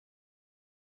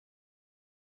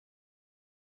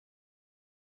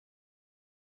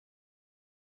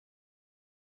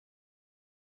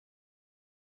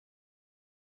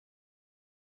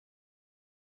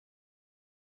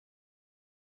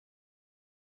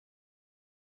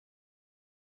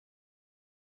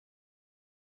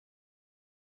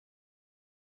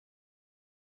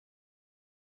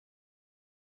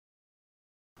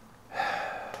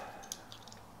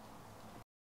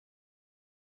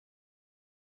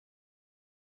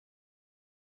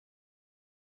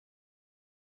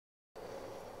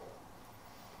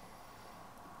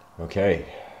Okay,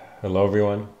 hello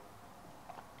everyone.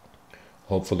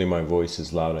 Hopefully my voice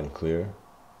is loud and clear.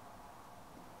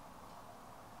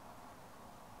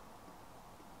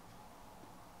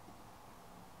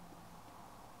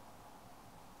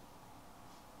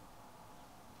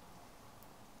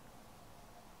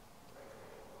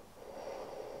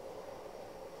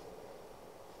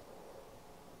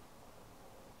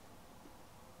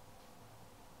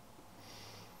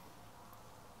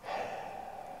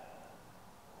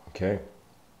 Okay.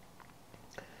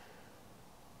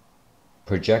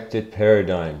 Projected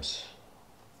paradigms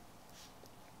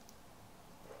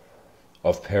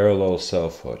of parallel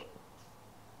selfhood.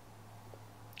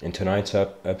 In tonight's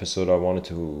episode, I wanted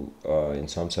to, in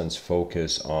some sense,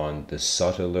 focus on the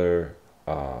subtler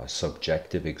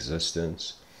subjective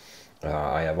existence.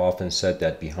 I have often said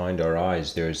that behind our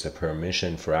eyes there is a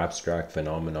permission for abstract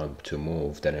phenomenon to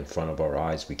move, that in front of our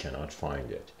eyes we cannot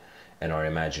find it. And our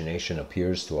imagination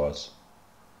appears to us.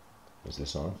 Is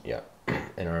this on? Yeah.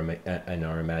 And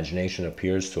our imagination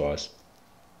appears to us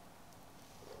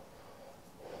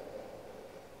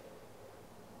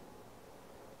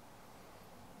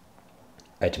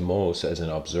at most as an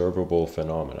observable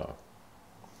phenomena,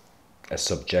 a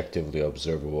subjectively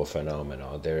observable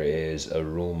phenomena. There is a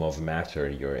room of matter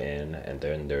you're in, and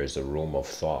then there is a room of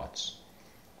thoughts.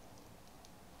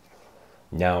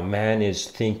 Now, man is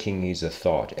thinking he's a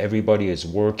thought. Everybody is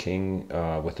working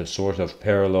with a sort of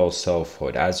parallel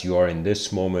selfhood. As you are in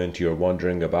this moment, you're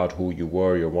wondering about who you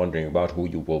were, you're wondering about who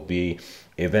you will be.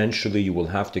 Eventually, you will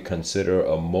have to consider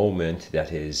a moment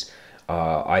that is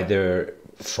either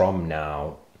from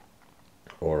now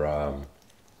or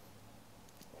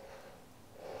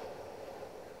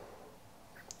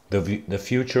the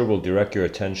future will direct your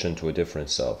attention to a different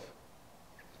self.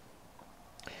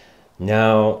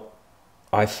 Now,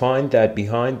 I find that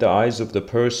behind the eyes of the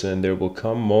person, there will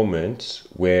come moments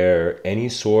where any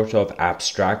sort of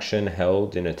abstraction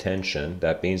held in attention,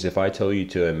 that means if I tell you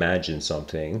to imagine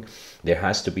something, there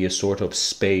has to be a sort of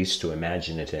space to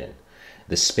imagine it in.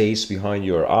 The space behind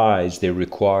your eyes, there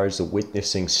requires a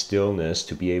witnessing stillness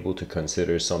to be able to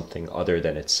consider something other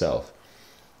than itself.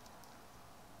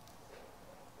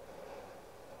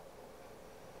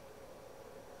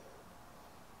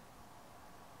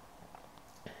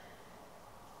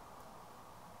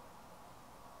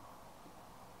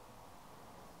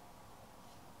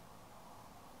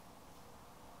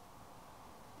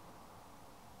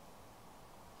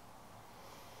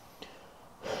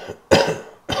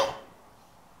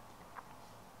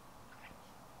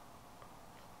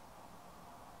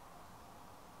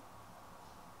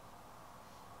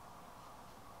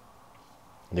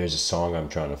 There's a song I'm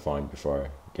trying to find before I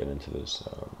get into this.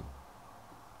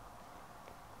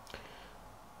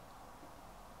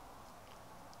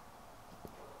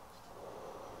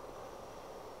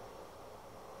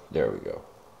 There we go.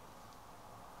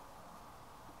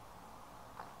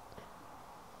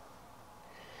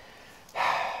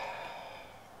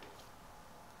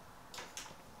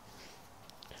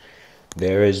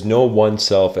 There is no one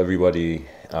self. Everybody,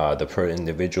 the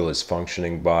individual is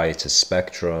functioning by. It's a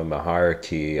spectrum, a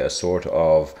hierarchy, a sort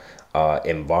of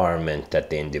environment that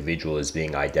the individual is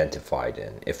being identified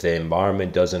in. If the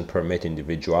environment doesn't permit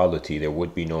individuality, there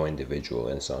would be no individual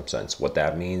in some sense. What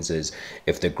that means is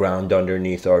if the ground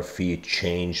underneath our feet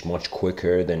changed much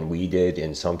quicker than we did,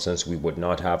 in some sense, we would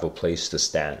not have a place to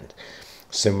stand.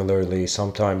 Similarly,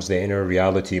 sometimes the inner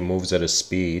reality moves at a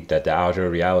speed that the outer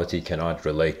reality cannot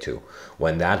relate to.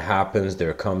 When that happens,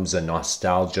 there comes a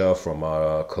nostalgia from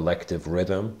a collective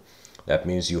rhythm. That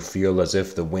means you feel as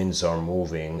if the winds are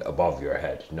moving above your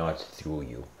head, not through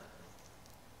you.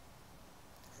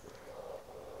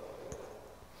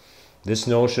 This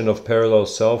notion of parallel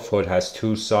selfhood has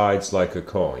two sides like a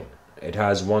coin. It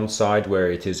has one side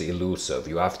where it is elusive.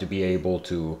 You have to be able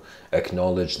to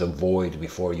acknowledge the void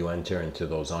before you enter into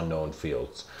those unknown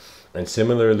fields. And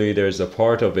similarly, there's a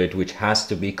part of it which has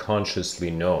to be consciously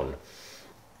known.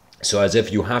 So as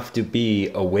if you have to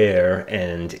be aware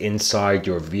and inside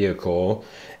your vehicle,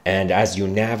 and as you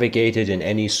navigate it in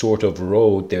any sort of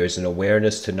road, there's an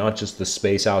awareness to not just the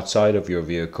space outside of your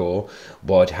vehicle,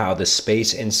 but how the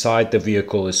space inside the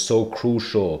vehicle is so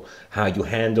crucial, how you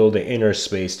handle the inner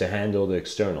space to handle the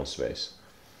external space.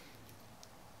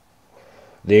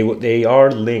 They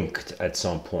are linked at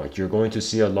some point. You're going to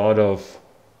see a lot of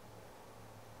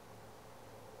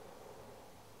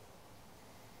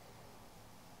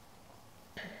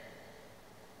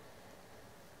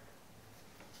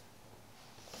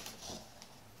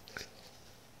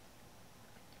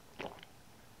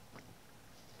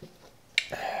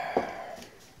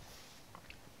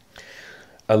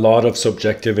A lot of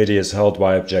subjectivity is held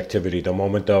by objectivity. The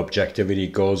moment the objectivity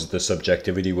goes, the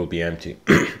subjectivity will be empty.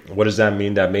 What does that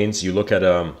mean? That means you look at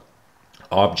a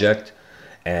object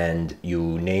and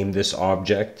you name this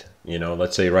object. You know,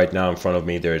 let's say right now in front of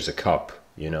me there's a cup,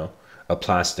 you know, a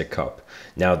plastic cup.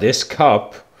 Now this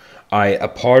cup, a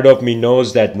part of me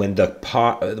knows that when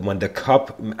the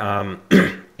cup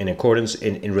in accordance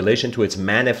in relation to its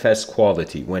manifest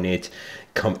quality, when it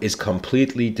is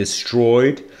completely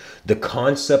destroyed, the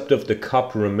concept of the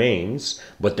cup remains,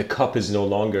 but the cup is no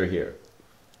longer here.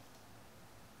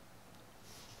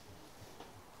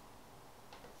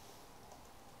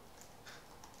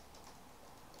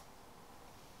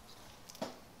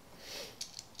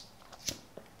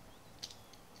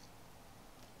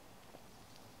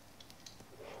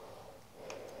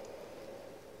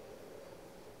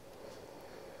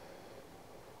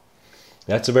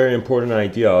 That's a very important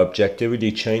idea.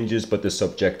 Objectivity changes, but the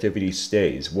subjectivity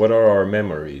stays. What are our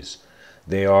memories?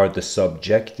 They are the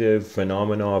subjective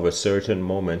phenomena of a certain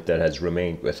moment that has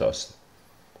remained with us.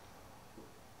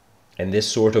 And this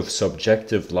sort of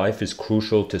subjective life is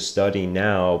crucial to study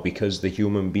now because the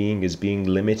human being is being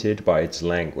limited by its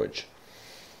language.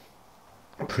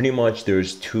 Pretty much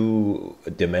there's two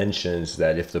dimensions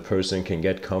that if the person can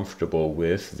get comfortable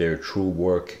with, their true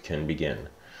work can begin.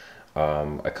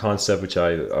 A concept which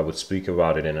I would speak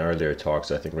about it in earlier talks,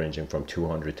 I think ranging from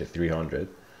 200 to 300.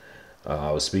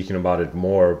 I was speaking about it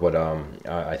more, but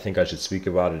I think I should speak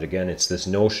about it again. It's this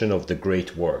notion of the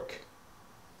great work.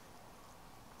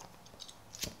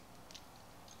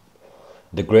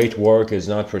 The great work is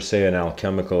not per se an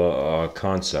alchemical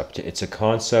concept. It's a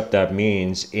concept that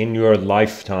means in your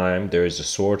lifetime there is a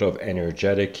sort of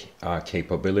energetic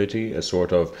capability, a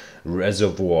sort of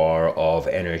reservoir of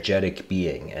energetic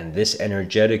being. And this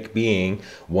energetic being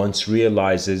once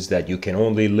realizes that you can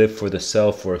only live for the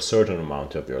self for a certain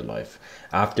amount of your life.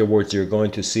 Afterwards, you're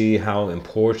going to see how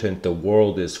important the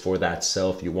world is for that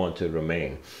self you want to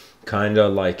remain. Kind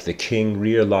of like the king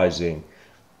realizing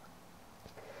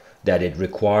that it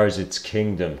requires its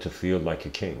kingdom to feel like a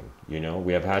king. You know,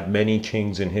 we have had many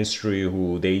kings in history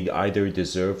who they either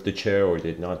deserved the chair or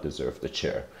did not deserve the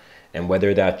chair. And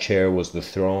whether that chair was the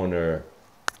throne or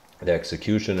the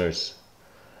executioner's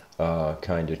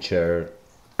kind of chair,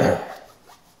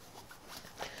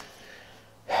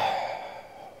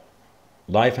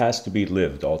 life has to be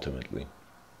lived ultimately.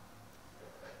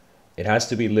 It has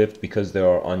to be lived because there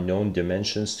are unknown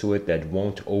dimensions to it that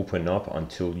won't open up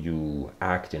until you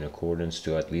act in accordance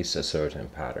to at least a certain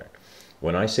pattern.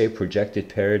 When I say projected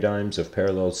paradigms of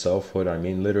parallel selfhood, I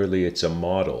mean literally it's a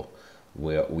model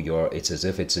where it's as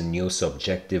if it's a new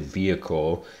subjective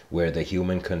vehicle where the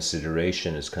human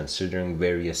consideration is considering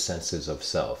various senses of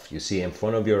self. You see in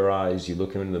front of your eyes, you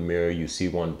look in the mirror, you see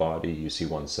one body, you see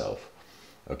one self.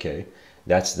 Okay?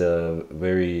 That's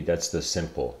the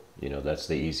simple, you know, that's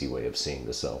the easy way of seeing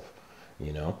the self,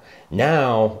 you know.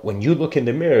 Now, when you look in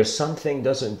the mirror, something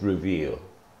doesn't reveal.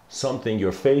 Something,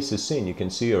 your face is seen. You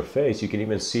can see your face. You can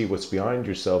even see what's behind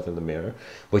yourself in the mirror.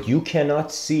 But you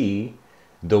cannot see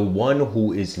the one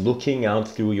who is looking out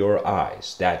through your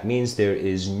eyes. That means there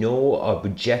is no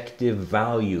objective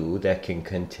value that can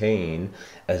contain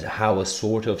as how a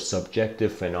sort of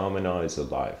subjective phenomena is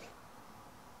alive.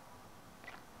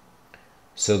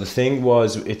 So the thing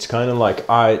was, it's kind of like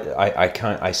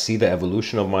I see the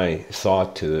evolution of my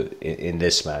thought to in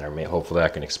this manner. Hopefully I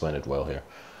can explain it well here.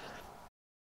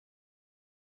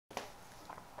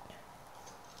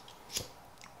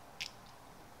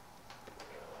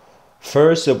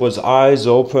 First, it was eyes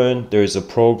open. There's a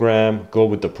program. Go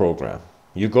with the program.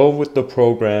 You go with the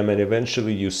program, and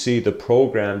eventually you see the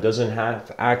program doesn't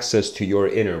have access to your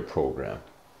inner program,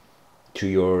 to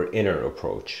your inner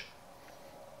approach.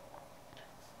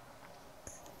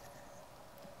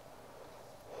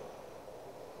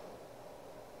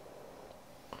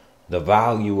 The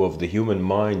value of the human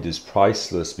mind is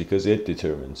priceless because it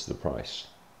determines the price.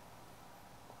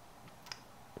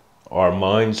 Our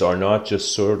minds are not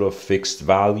just sort of fixed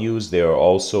values, they are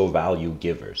also value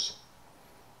givers.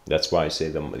 That's why I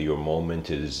say your moment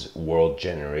is world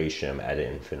generation ad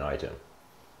infinitum.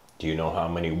 Do you know how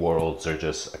many worlds are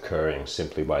just occurring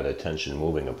simply by the attention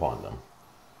moving upon them?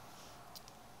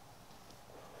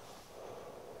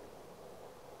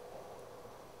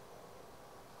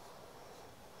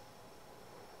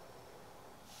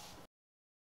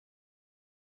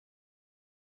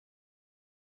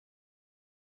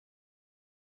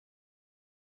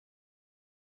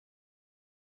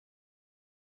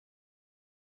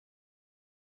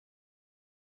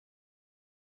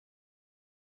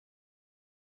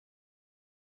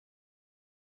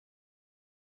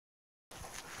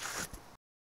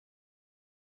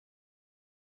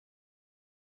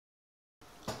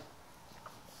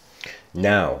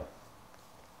 Now,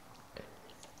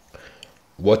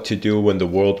 what to do when the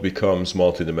world becomes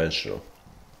multidimensional?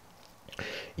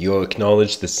 You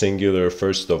acknowledge the singular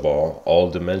first of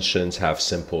all dimensions have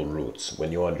simple roots.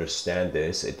 When you understand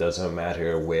this, it doesn't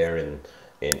matter where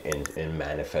in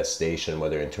manifestation,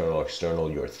 whether internal or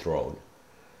external, you're thrown.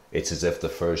 It's as if the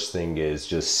first thing is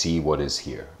just see what is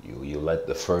here. You let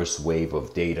the first wave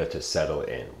of data to settle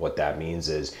in. What that means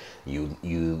is you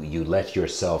let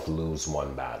yourself lose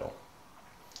one battle.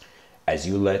 As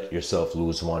you let yourself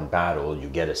lose one battle, you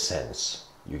get a sense.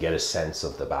 You get a sense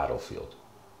of the battlefield.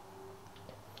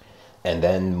 And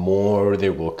then more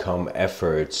there will come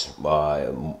efforts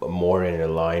more in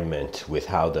alignment with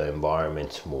how the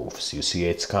environment moves. You see,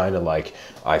 it's kind of like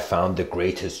I found the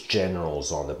greatest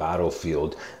generals on the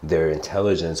battlefield. Their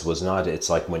intelligence was not, it's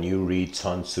like when you read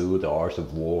Sun Tzu, The Art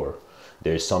of War,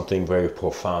 there's something very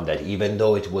profound that even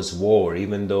though it was war,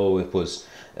 even though it was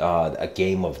a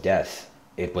game of death,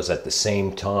 it was at the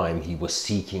same time he was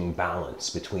seeking balance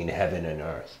between heaven and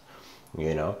earth,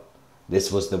 you know.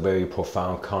 This was the very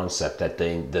profound concept that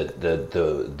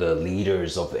the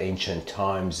leaders of ancient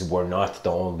times were not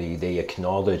the only, they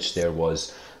acknowledged there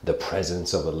was the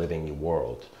presence of a living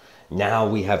world. Now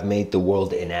we have made the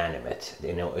world inanimate,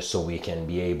 you know, so we can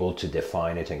be able to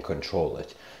define it and control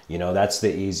it. You know, that's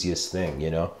the easiest thing,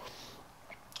 you know.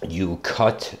 You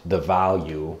cut the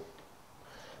value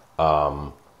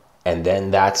and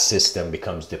then that system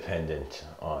becomes dependent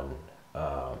on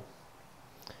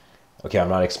okay, I'm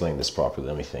not explaining this properly.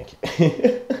 Let me think.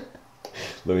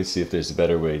 Let me see if there's a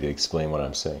better way to explain what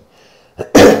I'm saying.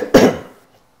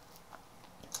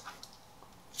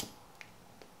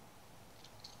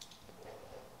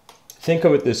 Think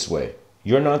of it this way.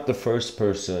 You're not the first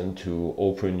person to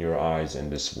open your eyes in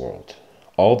this world.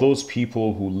 All those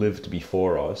people who lived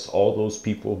before us, all those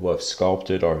people who have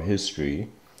sculpted our history,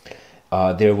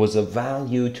 there was a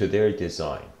value to their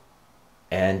design.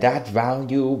 And that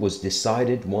value was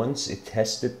decided once it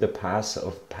tested the pass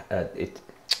of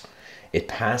it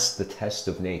passed the test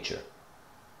of nature.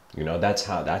 You know,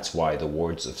 that's why the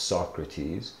words of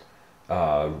Socrates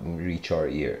reach our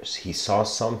ears. He saw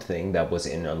something that was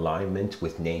in alignment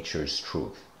with nature's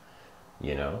truth,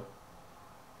 you know.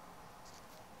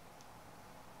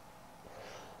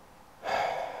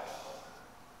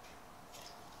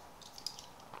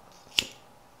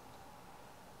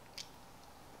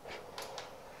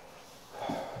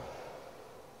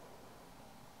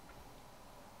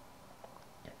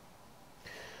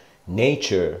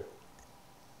 Nature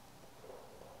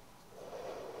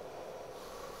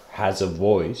has a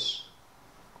voice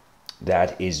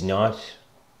that is not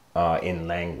in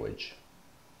language.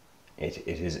 It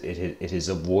is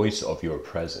a voice of your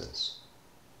presence.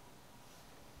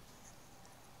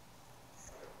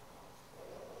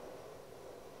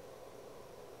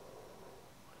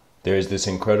 There's this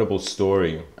incredible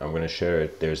story, I'm going to share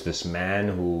it. There's this man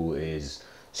who is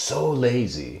so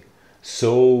lazy,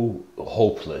 so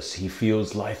hopeless. He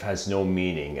feels life has no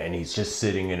meaning and he's just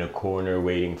sitting in a corner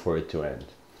waiting for it to end.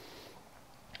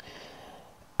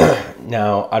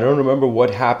 Now, I don't remember what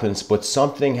happens, but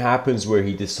something happens where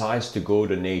he decides to go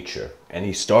to nature and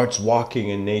he starts walking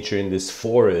in nature in this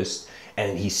forest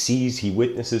and he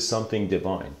witnesses something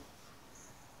divine.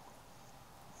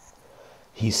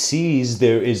 He sees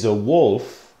there is a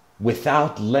wolf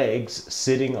without legs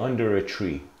sitting under a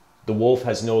tree. The wolf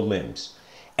has no limbs.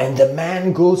 And the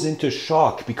man goes into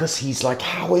shock because he's like,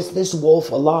 how is this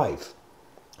wolf alive?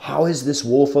 How is this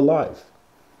wolf alive?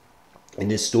 In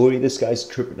this story, this guy's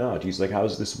tripping out. He's like, how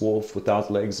is this wolf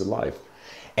without legs alive?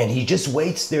 And he just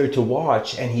waits there to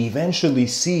watch, and he eventually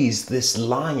sees this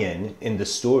lion in the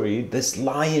story. This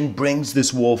lion brings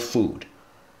this wolf food,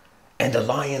 and the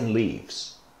lion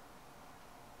leaves.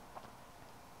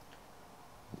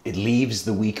 It leaves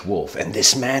the weak wolf, and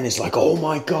this man is like, oh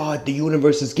my God, the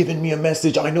universe has given me a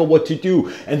message. I know what to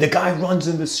do. And the guy runs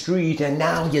in the street, and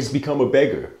now he has become a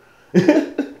beggar.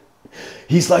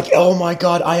 He's like, oh my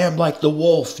God, I am like the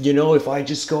wolf, you know, if I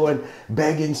just go and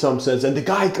beg in some sense. And the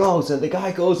guy goes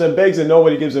and begs and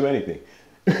nobody gives him anything.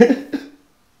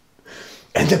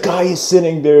 And the guy is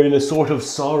sitting there in a sort of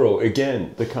sorrow.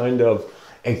 Again, the kind of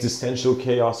existential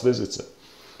chaos visits him.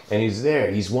 And he's there,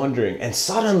 he's wondering. And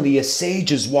suddenly a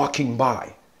sage is walking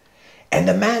by. And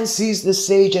the man sees the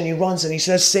sage and he runs and he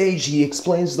says, sage, he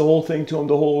explains the whole thing to him,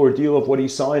 the whole ordeal of what he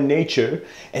saw in nature,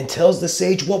 and tells the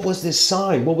sage, what was this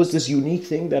sign? What was this unique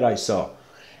thing that I saw?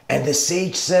 And the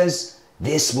sage says,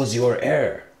 this was your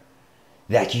error.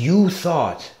 That you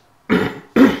thought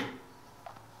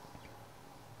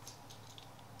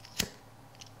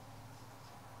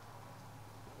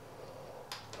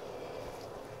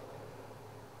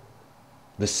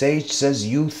The sage says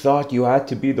you thought you had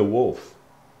to be the wolf,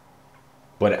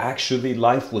 but actually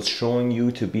life was showing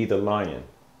you to be the lion.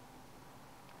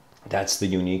 That's the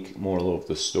unique moral of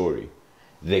the story.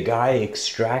 The guy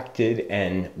extracted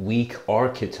an weak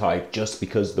archetype just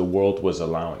because the world was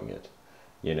allowing it,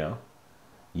 you know?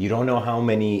 You don't know how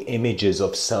many images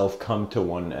of self come to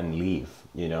one and leave,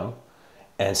 you know?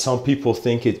 And some people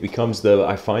think it becomes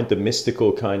I find the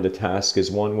mystical kind of task is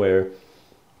one where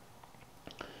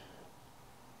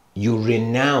you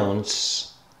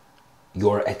renounce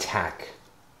your attack.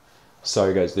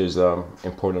 Sorry guys, there's an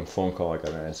important phone call I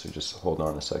gotta answer. Just hold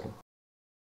on a second.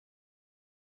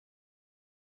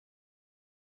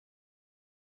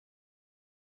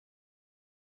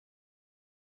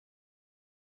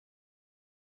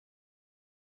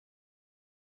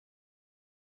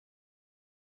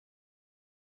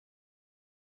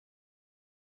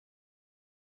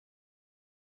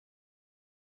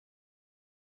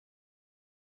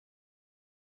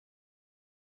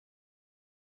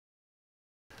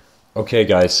 Okay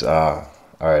guys, all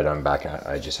right, I'm back.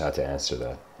 I just had to answer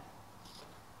that.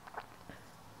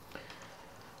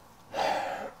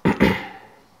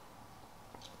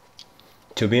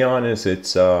 To be honest,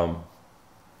 it's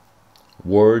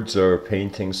words are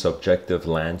painting subjective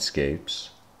landscapes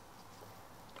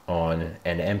on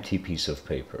an empty piece of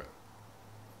paper.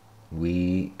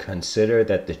 We consider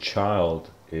that the child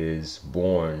is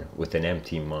born with an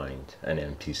empty mind, an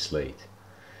empty slate,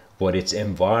 but its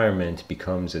environment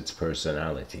becomes its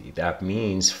personality. That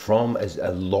means from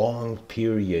a long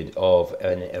period of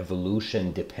an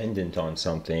evolution dependent on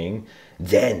something,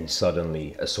 then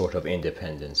suddenly a sort of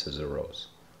independence has arose.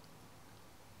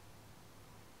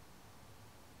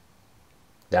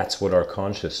 That's what our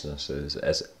consciousness is,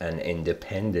 as an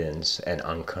independence, an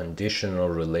unconditional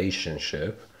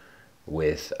relationship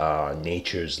with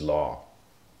nature's law.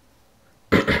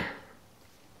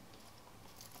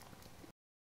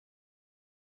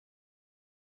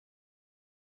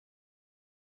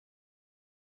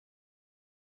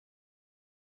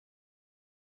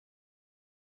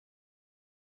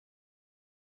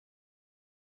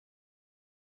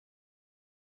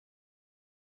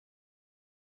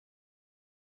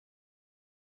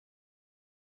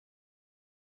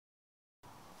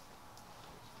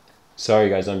 Sorry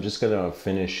guys, I'm just gonna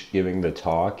finish giving the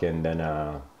talk, and then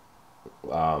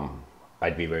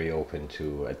I'd be very open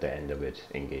to, at the end of it,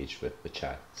 engage with the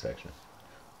chat section.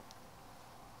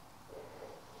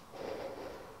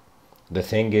 The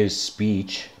thing is,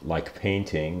 speech, like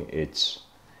painting, it's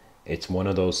one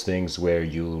of those things where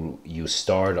you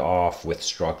start off with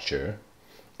structure,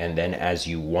 and then as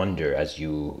you wonder, as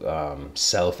you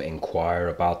self-inquire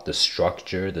about the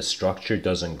structure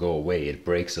doesn't go away. It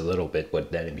breaks a little bit,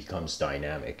 but then it becomes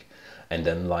dynamic, and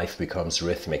then life becomes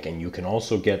rhythmic, and you can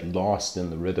also get lost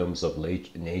in the rhythms of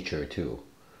nature too.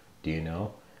 Do you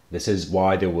know? This is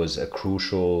why there was a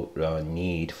crucial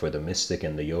need for the mystic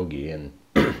and the yogi, and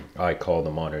I call the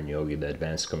modern yogi the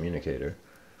advanced communicator,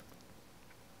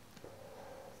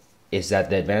 is that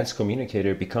the advanced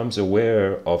communicator becomes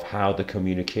aware of how the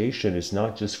communication is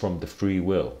not just from the free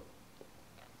will.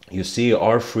 You see,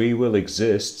 our free will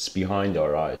exists behind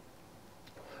our eyes.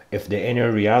 If the inner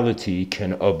reality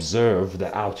can observe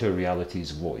the outer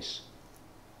reality's voice.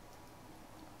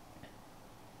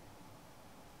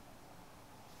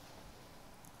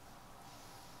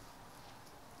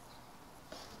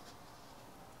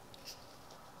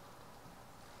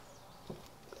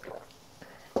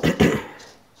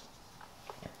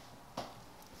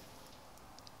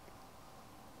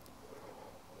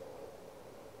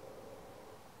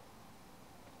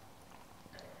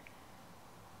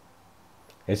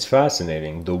 It's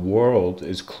fascinating. The world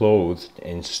is clothed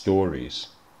in stories,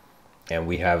 and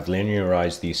we have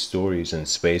linearized these stories in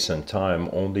space and time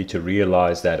only to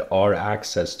realize that our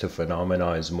access to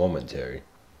phenomena is momentary.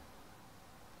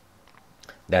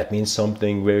 That means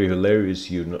something very hilarious.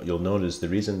 You'll notice the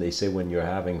reason they say when you're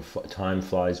having time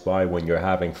flies by when you're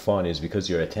having fun is because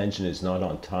your attention is not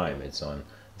on time, it's on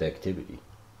the activity.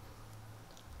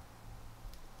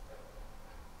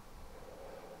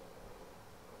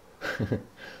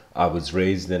 I was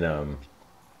raised in an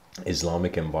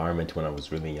Islamic environment when I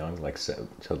was really young, like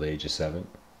till the age of 7.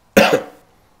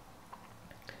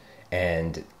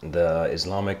 And the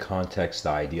Islamic context, the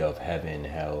idea of heaven,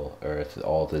 hell, earth,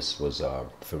 all this was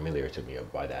familiar to me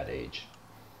by that age.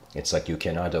 It's like you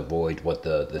cannot avoid what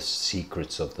the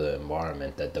secrets of the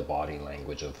environment that the body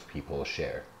language of people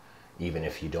share. Even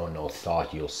if you don't know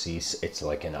thought, you'll see it's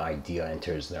like an idea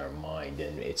enters their mind,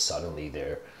 and it's suddenly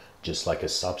they're just like a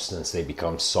substance. They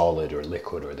become solid or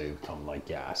liquid, or they become like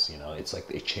gas, you know. It's like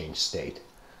they change state.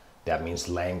 That means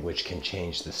language can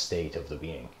change the state of the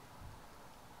being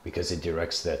because it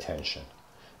directs the attention.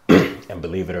 And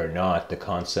believe it or not, the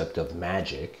concept of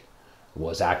magic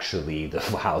was actually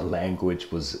how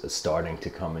language was starting to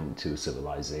come into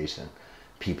civilization.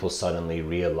 People suddenly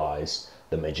realized,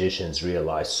 the magicians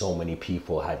realized, so many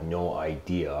people had no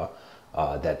idea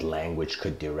that language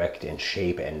could direct and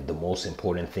shape, and the most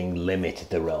important thing, limit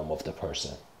the realm of the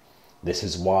person. This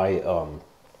is why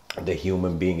the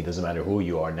human being, it doesn't matter who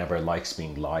you are, never likes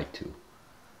being lied to.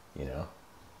 You know,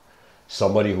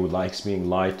 somebody who likes being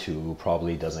lied to, who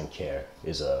probably doesn't care,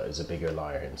 is a bigger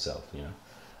liar himself. You know.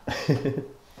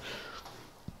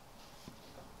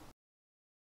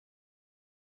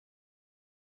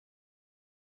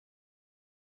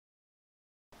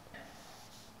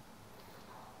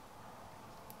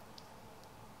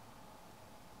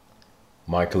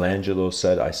 Michelangelo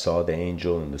said, I saw the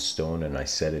angel in the stone and I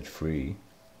set it free.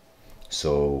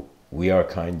 So we are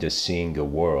kind of seeing a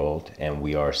world and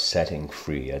we are setting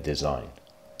free a design,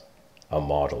 a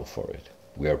model for it.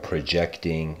 We are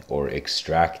projecting or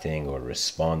extracting or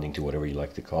responding to whatever you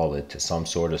like to call it, to some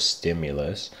sort of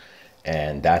stimulus,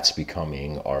 and that's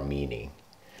becoming our meaning.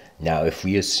 Now, if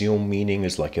we assume meaning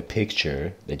is like a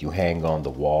picture that you hang on the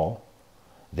wall,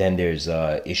 then there's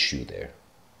a issue there.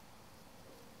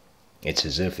 It's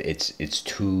as if it's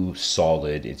too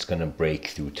solid, it's gonna break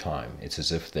through time. It's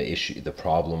as if the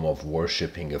problem of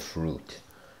worshiping a fruit.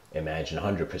 Imagine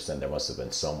 100% there must have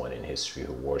been someone in history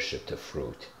who worshipped a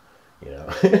fruit. You know,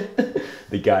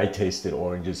 the guy tasted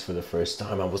oranges for the first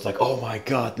time and was like, oh my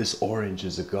God, this orange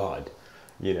is a god,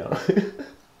 you know.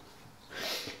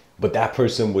 But that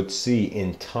person would see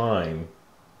in time,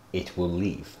 it will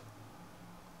leave.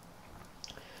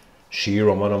 Sri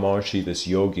Ramana Maharshi, this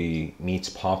yogi, meets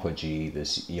Papaji,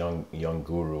 this young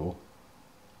guru,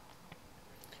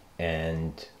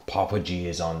 and Papaji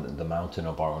is on the mountain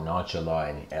of Arunachala,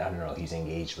 and I don't know, he's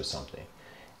engaged with something.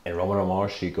 And Ramana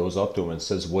Maharshi goes up to him and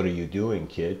says, what are you doing,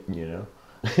 kid? You know?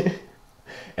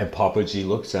 And Papaji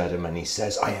looks at him and he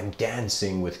says, I am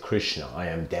dancing with Krishna. I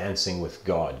am dancing with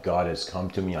God. God has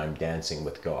come to me. I'm dancing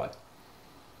with God.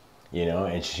 You know?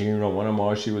 And Sri Ramana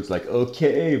Maharshi was like,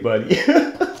 okay, buddy.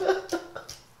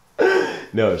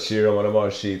 No, Sri Ramana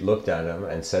Maharshi looked at him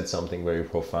and said something very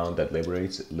profound that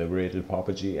liberated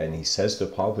Papaji. And he says to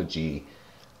Papaji,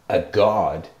 a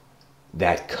God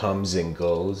that comes and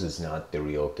goes is not the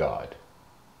real God.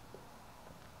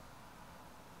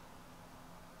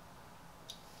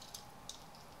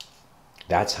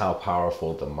 That's how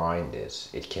powerful the mind is.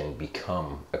 It can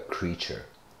become a creature.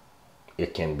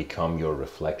 It can become your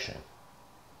reflection.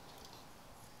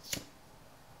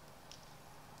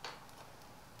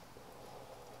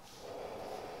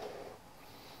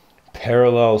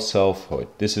 Parallel selfhood.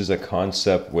 This is a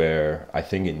concept where I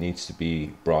think it needs to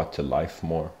be brought to life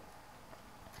more.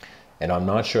 And I'm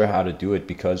not sure how to do it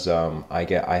because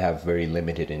I have very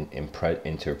limited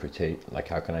interpretation. Like,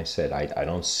 how can I say it? I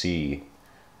don't see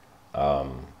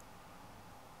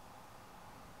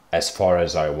as far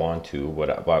as I want to,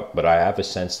 but I have a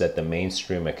sense that the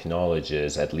mainstream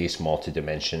acknowledges at least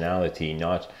multidimensionality,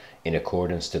 not in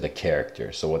accordance to the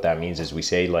character. So what that means is we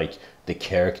say like the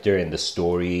character in the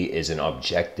story is an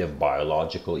objective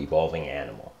biological evolving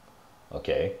animal.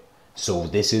 Okay? So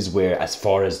this is where, as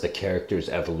far as the character's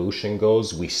evolution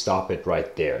goes, we stop it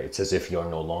right there. It's as if you're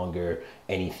no longer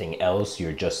anything else.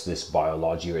 You're just this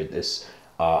biology, you're this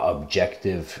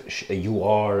objective. You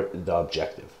are the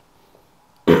objective.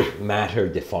 Matter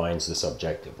defines the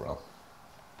subjective realm.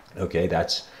 Okay,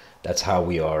 that's how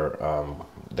we are.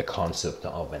 The concept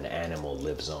of an animal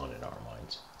lives on in our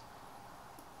minds.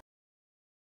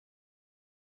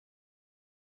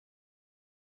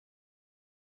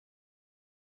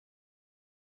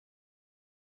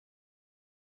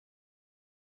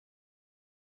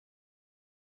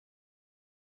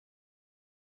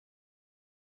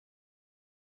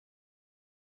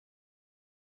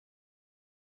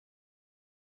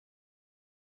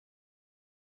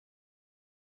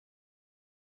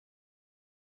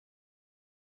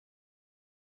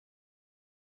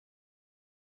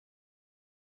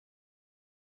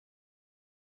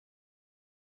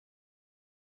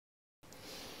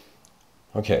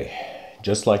 Okay,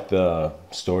 just like the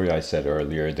story I said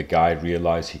earlier, the guy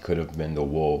realized he could have been the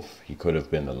wolf, he could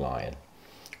have been the lion.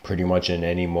 Pretty much in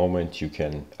any moment you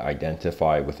can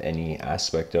identify with any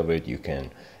aspect of it. You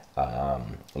can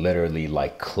literally,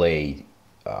 like clay,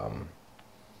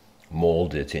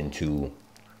 mold it into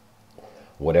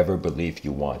whatever belief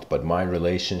you want. But my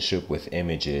relationship with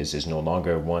images is no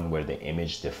longer one where the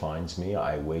image defines me.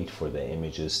 I wait for the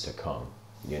images to come.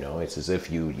 You know, it's as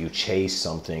if you chase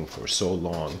something for so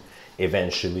long,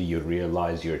 eventually you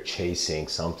realize you're chasing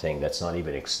something that's not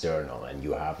even external, and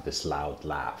you have this loud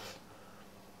laugh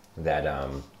that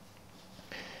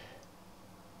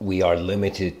we are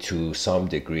limited to some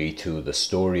degree to the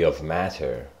story of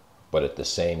matter, but at the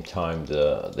same time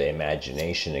the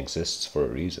imagination exists for a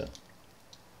reason.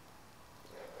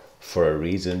 For a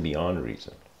reason beyond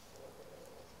reason.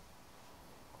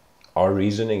 Our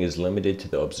reasoning is limited to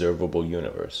the observable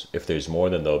universe. If there's more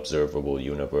than the observable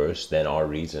universe, then our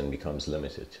reason becomes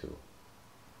limited too.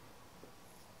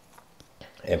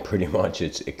 And pretty much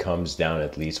it comes down,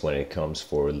 at least when it comes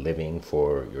for living,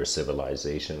 for your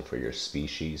civilization, for your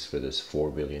species, for this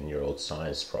 4 billion-year-old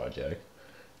science project,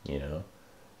 you know.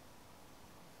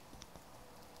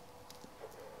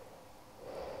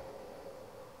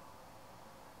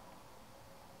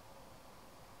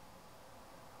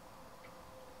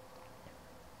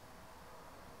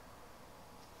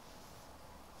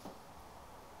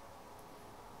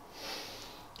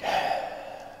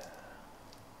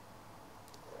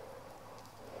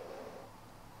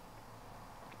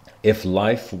 If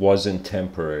life wasn't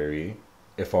temporary,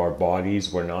 if our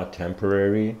bodies were not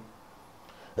temporary,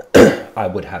 I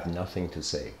would have nothing to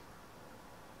say.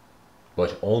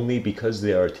 But only because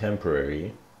they are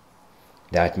temporary,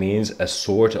 that means a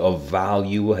sort of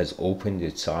value has opened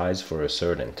its eyes for a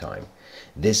certain time.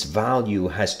 This value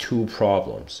has two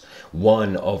problems.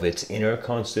 One of its inner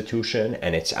constitution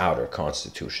and its outer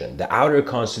constitution. The outer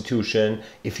constitution,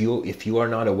 if you are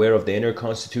not aware of the inner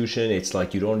constitution, it's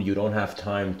like you don't have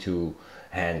time to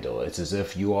handle. It's as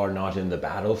if you are not in the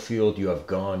battlefield, you have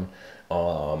gone.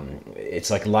 It's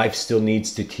like life still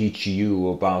needs to teach you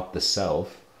about the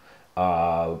self.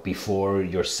 Before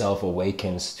yourself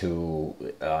awakens to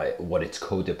what it's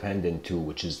codependent to,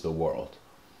 which is the world.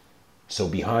 So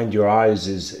behind your eyes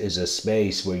is a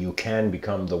space where you can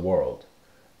become the world.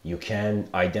 You can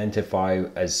identify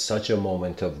as such a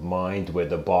moment of mind where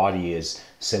the body is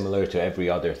similar to every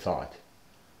other thought.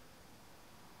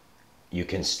 You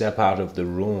can step out of the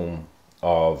room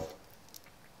of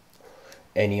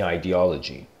any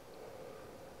ideology.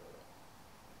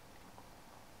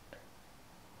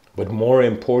 But more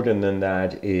important than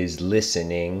that is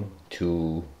listening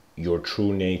to your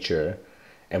true nature.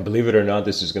 And believe it or not,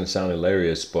 this is going to sound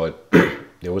hilarious, but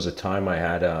there was a time I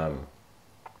had a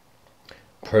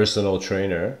personal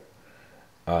trainer,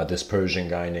 this Persian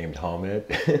guy named Hamid.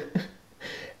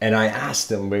 And I asked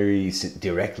him very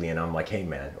directly, and I'm like, hey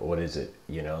man, what is it?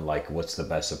 You know, like, what's the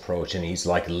best approach? And he's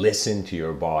like, listen to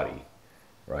your body,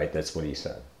 right? That's what he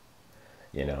said,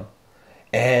 you know?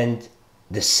 And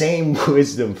the same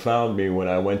wisdom found me when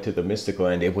I went to the mystical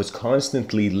end. It was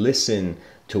constantly listen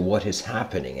to what is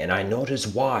happening. And I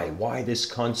noticed why this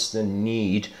constant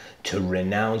need to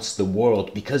renounce the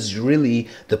world, because really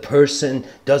the person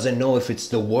doesn't know if it's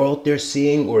the world they're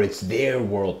seeing or it's their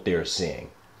world they're seeing.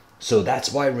 So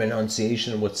that's why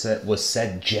renunciation was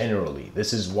said generally.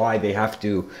 This is why they have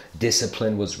to,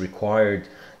 discipline was required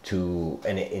to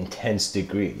an intense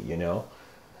degree, you know.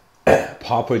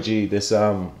 Papaji, this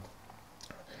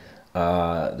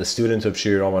the student of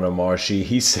Shri Ramana Maharshi,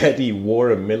 he said he wore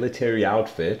a military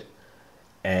outfit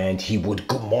and he would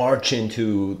go march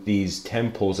into these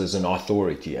temples as an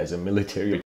authority, as a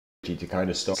military authority, to kind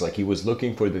of start. It's like he was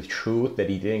looking for the truth, that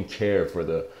he didn't care for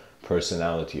the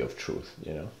personality of truth,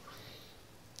 you know.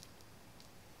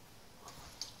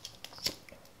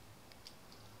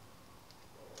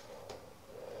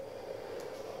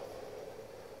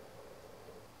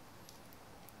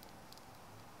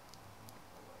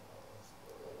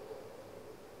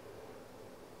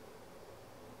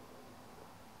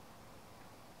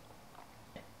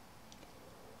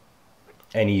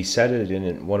 And he said it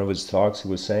in one of his talks. He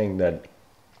was saying that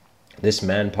this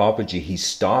man Papaji, he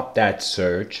stopped that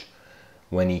search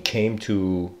when he came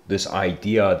to this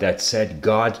idea that said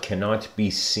God cannot be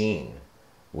seen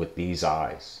with these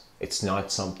eyes. It's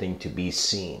not something to be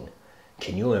seen.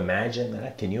 Can you imagine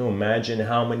that? Can you imagine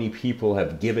how many people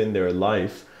have given their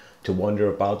life to wonder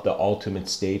about the ultimate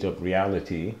state of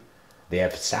reality? They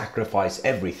have sacrificed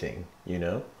everything, you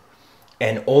know,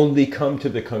 and only come to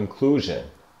the conclusion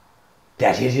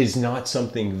that it is not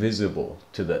something visible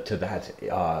to that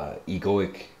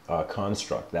egoic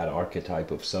construct, that archetype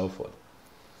of selfhood.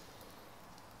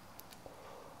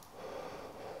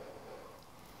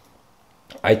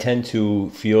 I tend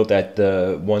to feel that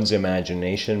one's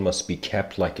imagination must be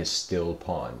kept like a still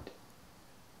pond.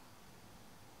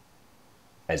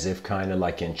 As if kind of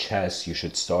like in chess, you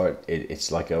should start,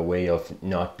 it's like a way of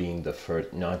not being the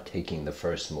first, not taking the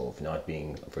first move, not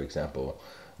being, for example,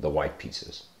 the white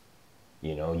pieces.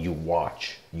 You know, you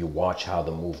watch how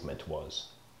the movement was,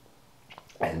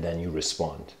 and then you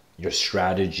respond. Your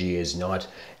strategy is not,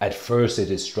 at first it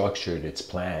is structured, it's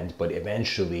planned, but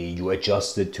eventually you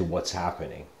adjust it to what's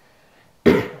happening.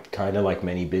 Kind of like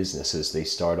many businesses, they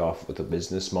start off with a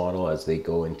business model. As they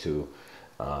go into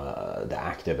the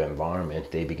active environment,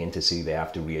 they begin to see they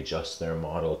have to readjust their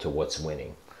model to what's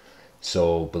winning.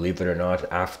 So believe it or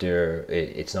not, after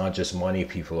it's not just money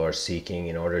people are seeking.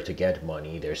 In order to get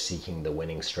money, they're seeking the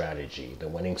winning strategy. The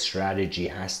winning strategy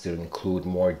has to include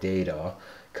more data,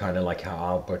 kind of like how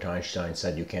Albert Einstein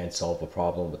said you can't solve a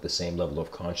problem with the same level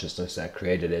of consciousness that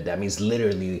created it. That means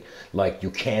literally, like, you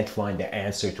can't find the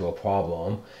answer to a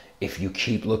problem if you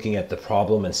keep looking at the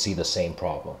problem and see the same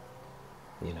problem,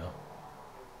 you know?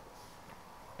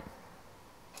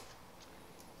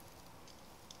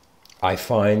 I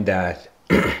find that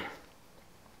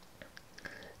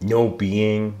no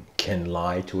being can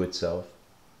lie to itself.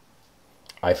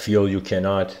 I feel you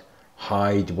cannot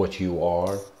hide what you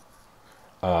are,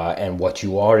 and what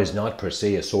you are is not per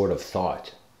se a sort of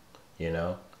thought, you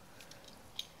know?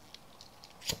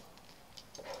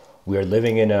 We are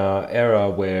living in an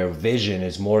era where vision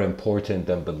is more important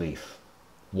than belief.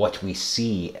 What we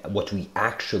see, what we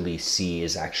actually see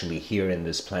is actually here in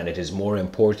this planet, is more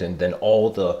important than all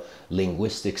the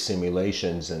linguistic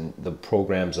simulations and the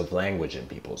programs of language in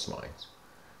people's minds.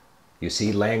 You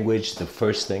see, language, the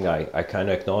first thing I kind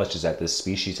of acknowledge is that this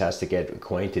species has to get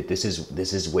acquainted. This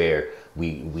is where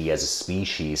we as a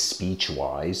species,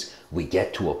 speech-wise, we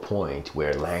get to a point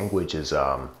where language is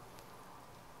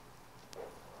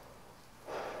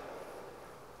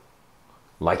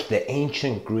like the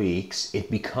ancient Greeks,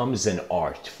 it becomes an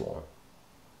art form.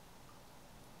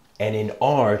 And in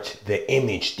art, the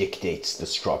image dictates the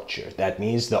structure. That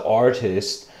means the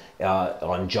artist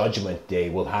on Judgment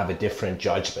Day will have a different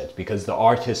judgment, because the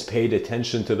artist paid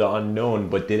attention to the unknown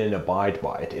but didn't abide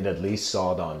by it. It at least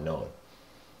saw the unknown,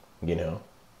 you know?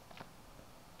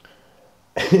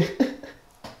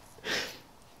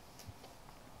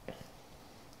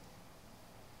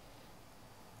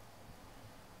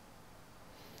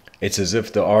 It's as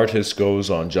if the artist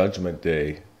goes on Judgment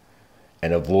Day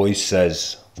and a voice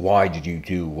says, why did you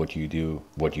do what you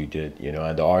did, you know?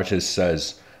 And the artist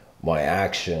says, my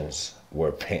actions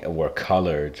were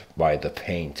colored by the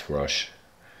paintbrush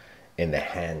in the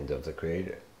hand of the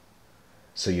creator.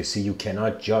 So you see, you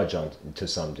cannot judge on to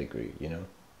some degree, you know?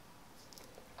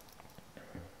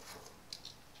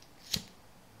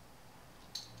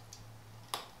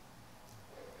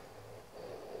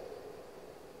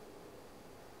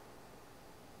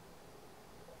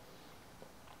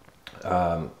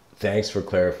 Thanks for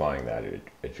clarifying that,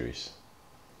 Idris.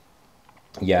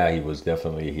 Yeah,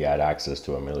 he had access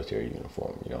to a military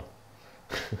uniform, you know.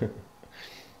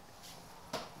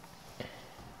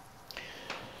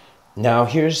 Now,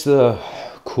 here's the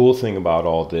cool thing about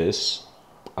all this.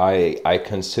 I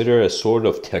consider a sort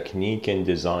of technique and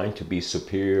design to be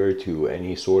superior to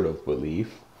any sort of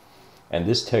belief. And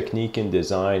this technique and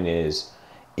design is,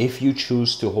 if you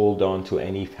choose to hold on to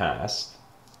any past,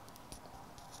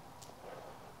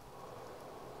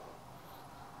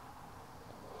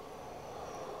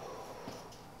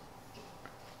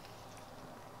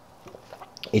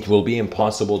 it will be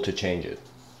impossible to change it,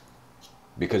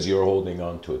 because you're holding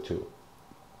on to it too.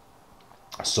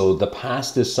 So the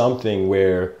past is something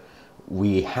where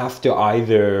we have to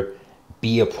either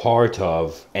be a part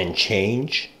of and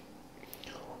change,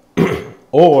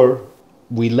 or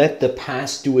we let the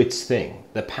past do its thing.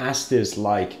 The past is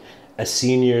like a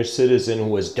senior citizen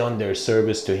who has done their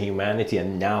service to humanity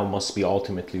and now must be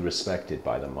ultimately respected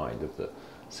by the mind of the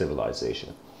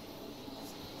civilization.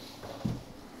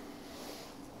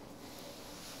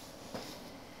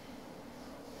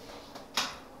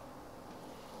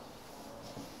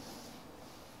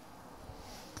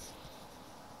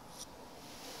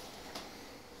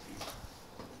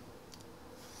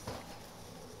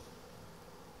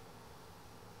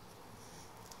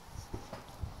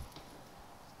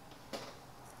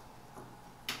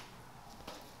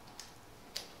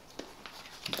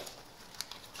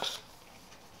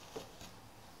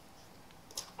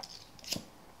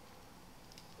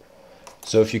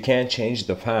 So if you can't change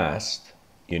the past,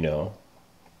 you know,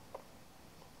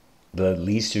 the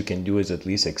least you can do is at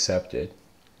least accept it.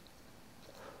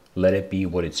 Let it be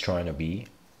what it's trying to be.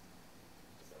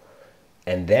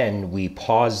 And then we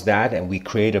pause that and we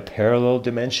create a parallel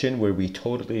dimension where we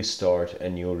totally start a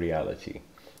new reality.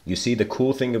 You see, the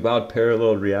cool thing about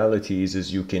parallel realities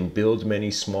is you can build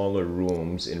many smaller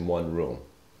rooms in one room.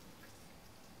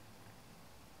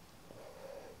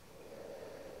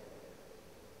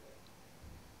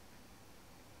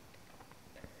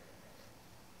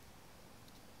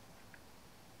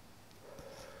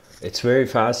 It's very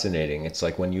fascinating. It's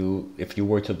like when you, if you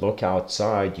were to look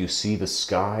outside, you see the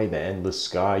sky, the endless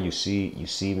sky. You see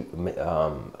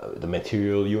the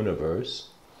material universe,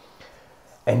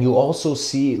 and you also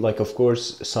see, like, of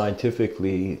course,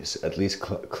 scientifically, at least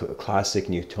classic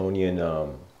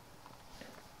Newtonian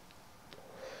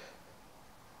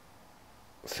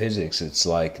physics. It's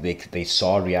like they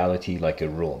saw reality like a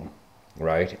room,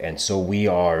 right? And so we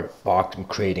are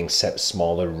creating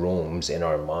smaller rooms in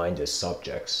our mind as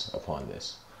subjects upon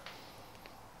this.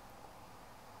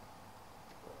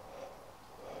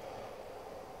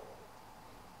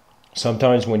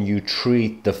 Sometimes when you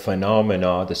treat the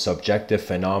phenomena, the subjective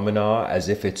phenomena, as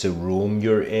if it's a room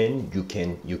you're in,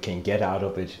 you can get out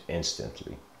of it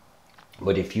instantly.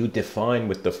 But if you define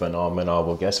with the phenomena,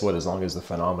 well, guess what? As long as the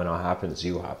phenomena happens,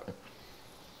 you happen.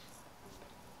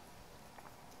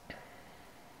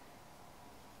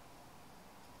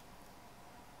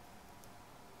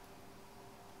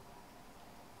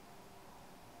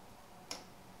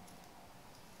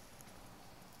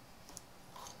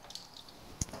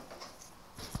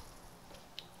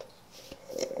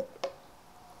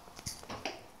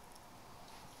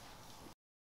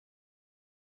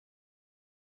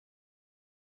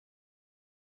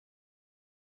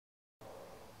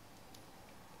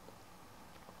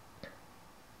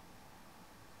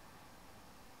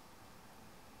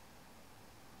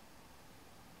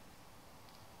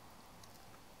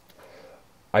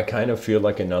 I kind of feel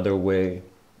like another way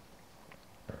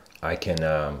I can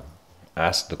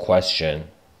ask the question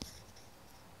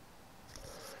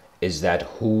is that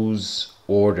whose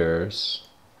orders,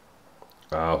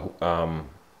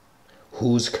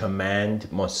 whose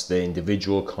command must the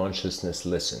individual consciousness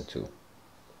listen to?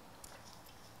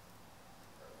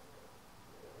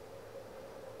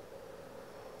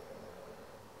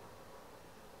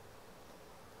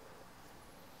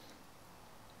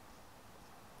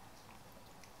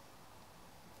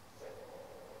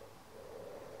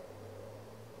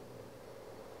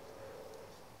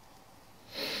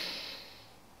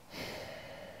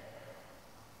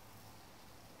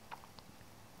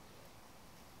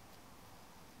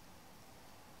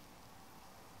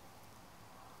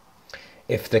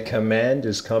 If the command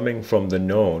is coming from the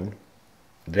known,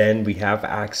 then we have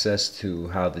access to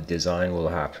how the design will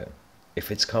happen.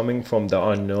 If it's coming from the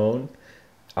unknown,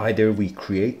 either we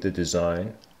create the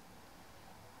design.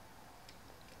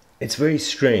 It's very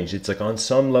strange. It's like on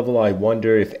some level I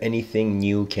wonder if anything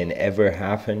new can ever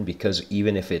happen, because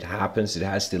even if it happens, it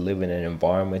has to live in an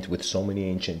environment with so many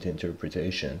ancient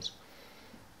interpretations.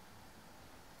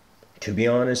 To be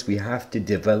honest, we have to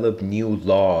develop new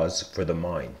laws for the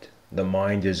mind. The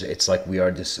mind is, it's like we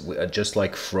are just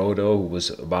like Frodo, who was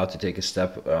about to take a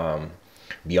step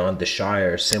beyond the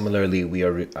Shire. Similarly, we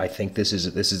are, I think this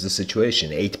is the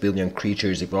situation. 8 billion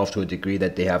creatures evolve to a degree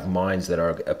that they have minds that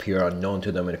are appear unknown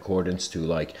to them in accordance to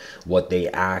like what they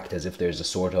act, as if there's a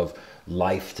sort of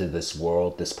life to this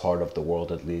world, this part of the world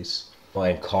at least,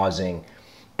 and causing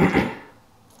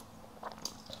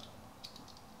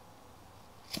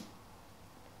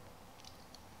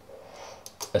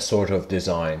a sort of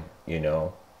design, you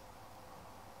know.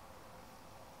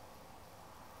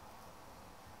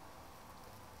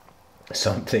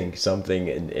 Something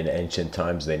in ancient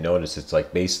times they noticed, it's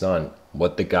like based on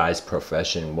what the guy's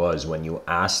profession was, when you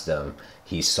asked them,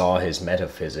 he saw his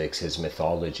metaphysics, his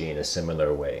mythology in a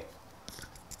similar way.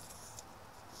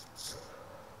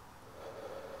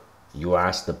 You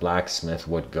asked the blacksmith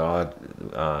what god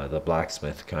the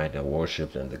blacksmith kind of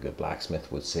worshipped, and the good blacksmith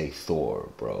would say Thor,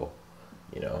 bro,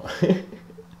 you know.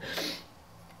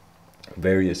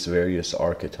 Various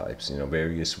archetypes, you know,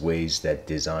 various ways that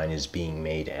design is being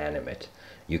made animate.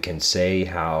 You can say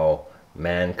how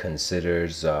man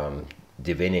considers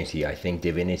divinity. I think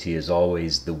divinity is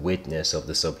always the witness of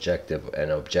the subjective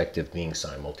and objective being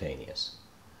simultaneous.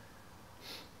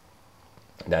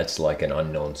 That's like an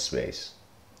unknown space.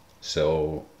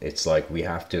 So it's like we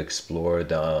have to explore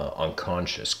the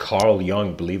unconscious. Carl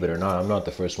Jung, believe it or not, I'm not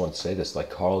the first one to say this, like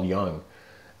Carl Jung,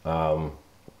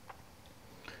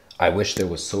 I wish there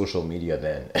was social media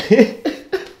then.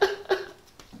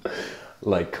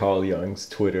 Like Carl Jung's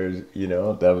Twitter, you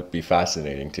know, that would be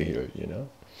fascinating to hear, you know.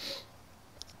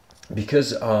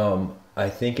 Because I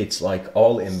think it's like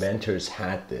all inventors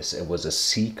had this. It was a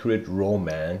secret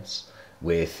romance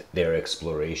with their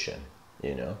exploration,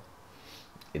 you know.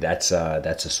 That's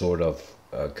a sort of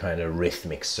kind of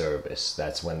rhythmic service.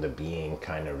 That's when the being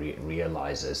kind of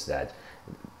realizes that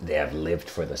they have lived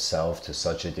for the self to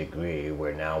such a degree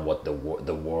where now what the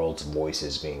world's voice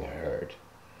is being heard.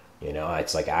 You know,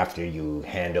 it's like after you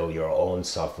handle your own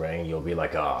suffering, you'll be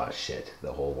like, oh shit,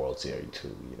 the whole world's here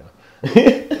too, you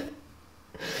know.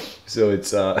 So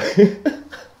it's that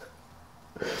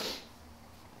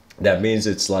means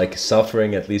it's like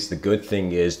suffering. At least the good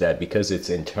thing is that because it's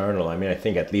internal, I mean, I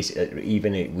think at least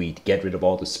even if we get rid of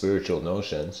all the spiritual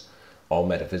notions, all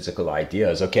metaphysical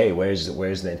ideas, okay, where's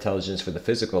the intelligence for the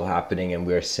physical happening? And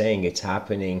we're saying it's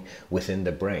happening within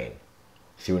the brain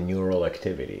through neural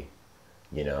activity,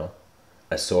 you know,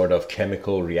 a sort of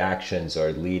chemical reactions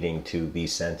are leading to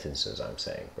these sentences I'm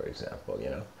saying, for example, you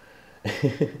know.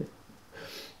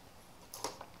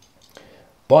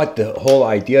 But the whole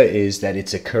idea is that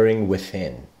it's occurring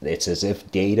within. It's as if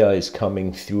data is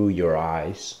coming through your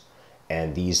eyes,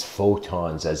 and these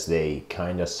photons, as they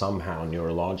kind of somehow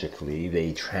neurologically,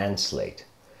 they translate.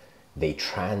 They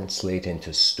translate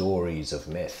into stories of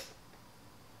myth,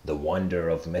 the wonder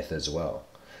of myth as well.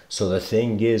 So the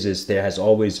thing is there has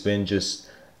always been just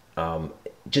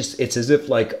it's as if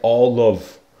like all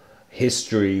of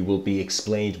history will be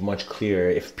explained much clearer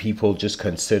if people just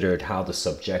considered how the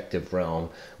subjective realm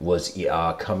was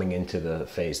coming into the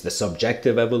phase. The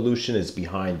subjective evolution is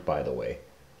behind, by the way.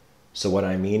 So what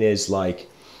I mean is, like,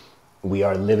 we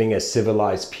are living as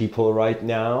civilized people right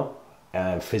now,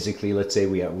 and physically, let's say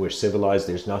we're civilized,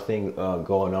 there's nothing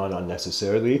going on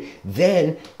unnecessarily,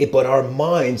 then but our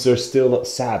minds are still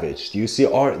savage. Do you see?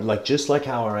 Like, just like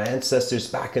how our ancestors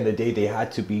back in the day, they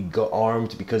had to be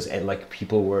armed because, and like,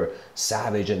 people were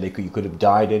savage and you could have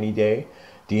died any day.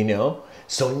 Do you know?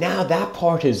 So now that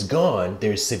part is gone.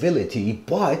 There's civility,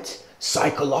 but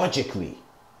psychologically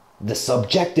the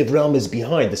subjective realm is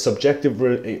behind. The subjective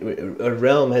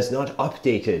realm has not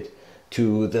updated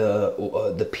to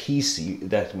the peace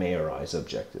that may arise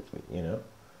objectively, you know.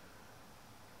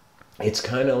 It's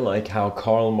kind of like how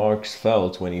Karl Marx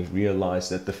felt when he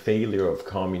realized that the failure of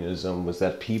communism was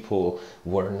that people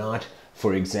were not,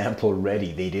 for example,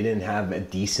 ready. They didn't have a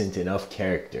decent enough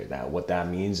character. That what that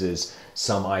means is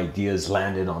some ideas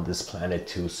landed on this planet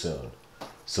too soon,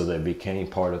 so they became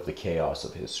part of the chaos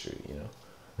of history, you know.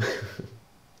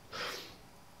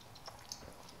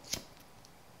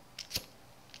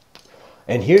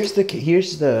 And here's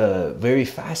the very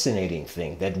fascinating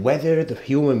thing, that whether the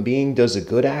human being does a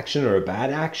good action or a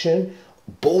bad action,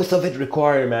 both of it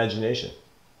require imagination.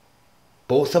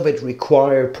 Both of it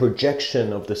require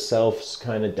projection of the self's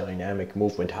kind of dynamic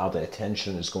movement, how the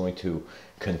attention is going to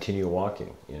continue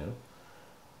walking, you know.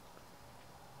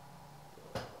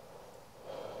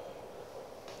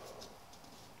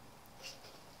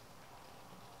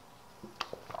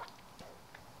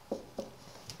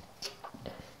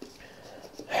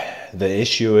 The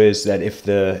issue is that if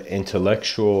the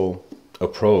intellectual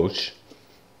approach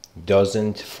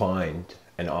doesn't find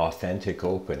an authentic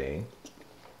opening,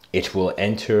 it will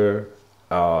enter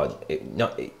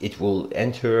it will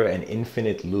enter an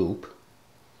infinite loop,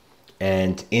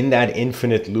 and in that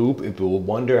infinite loop it will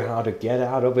wonder how to get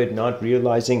out of it, not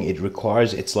realizing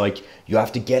it's like you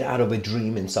have to get out of a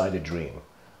dream inside a dream.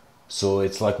 So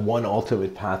it's like one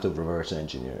ultimate path of reverse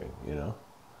engineering, you know,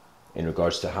 in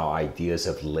regards to how ideas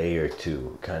have layered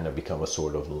to kind of become a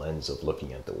sort of lens of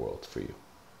looking at the world for you.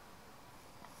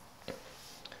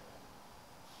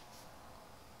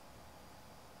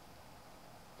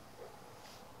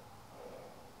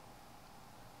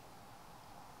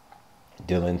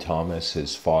 Dylan Thomas,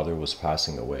 his father was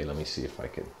passing away. Let me see if I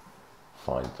can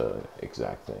find the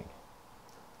exact thing.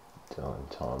 Dylan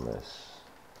Thomas,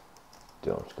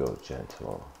 don't go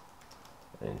gentle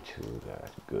into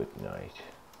that good night.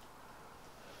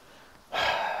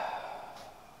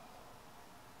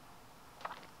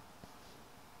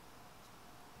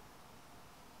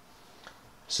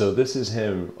 So this is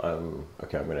him.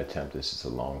 Okay, I'm going to attempt this. It's a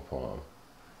long poem.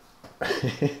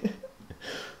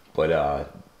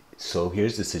 But so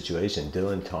here's the situation.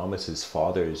 Dylan Thomas's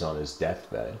father is on his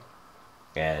deathbed,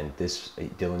 and this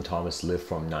Dylan Thomas lived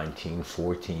from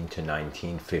 1914 to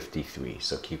 1953.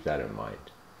 So keep that in mind.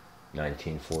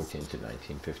 1914 to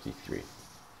 1953.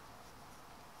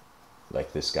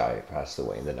 Like, this guy passed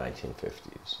away in the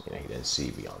 1950s. You know, he didn't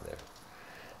see beyond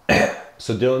there.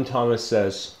 So Dylan Thomas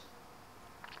says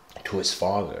to his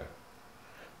father,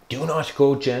 "Do not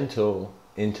go gentle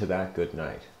into that good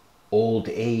night. Old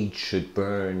age should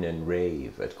burn and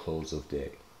rave at close of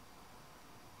day.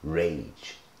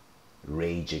 Rage,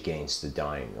 rage against the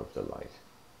dying of the light.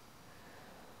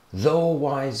 Though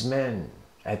wise men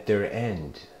at their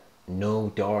end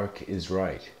know dark is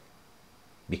right,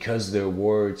 because their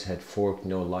words had forked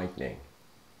no lightning,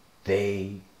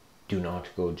 they do not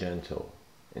go gentle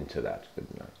into that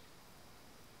good night.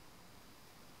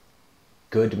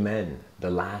 Good men,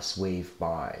 the last wave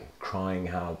by, crying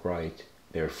how bright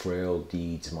their frail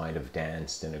deeds might have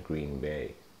danced in a green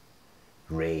bay.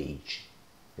 Rage,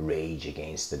 rage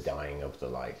against the dying of the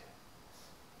light.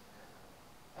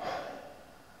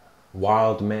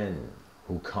 Wild men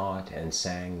who caught and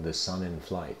sang the sun in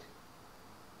flight,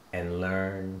 and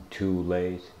learned too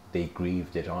late they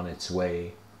grieved it on its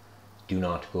way, do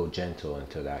not go gentle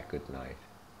into that good night.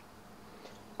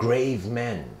 Grave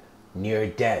men near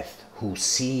death who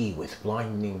see with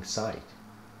blinding sight,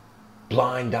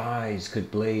 blind eyes could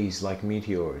blaze like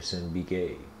meteors and be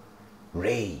gay,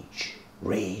 rage,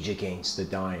 rage against the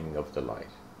dying of the light.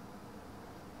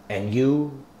 And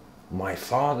you, my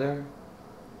father,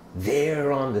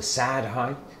 there on the sad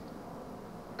height,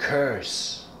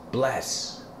 curse,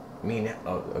 bless me now.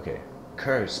 Oh, okay.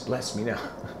 Curse, bless me now.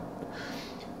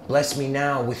 Bless me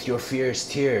now with your fierce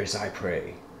tears, I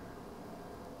pray.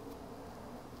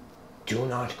 Do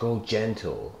not go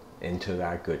gentle into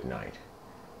that good night.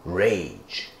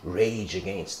 Rage, rage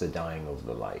against the dying of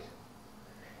the light.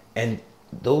 And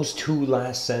those two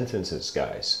last sentences,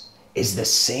 guys, is the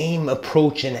same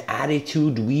approach and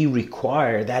attitude we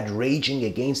require. That raging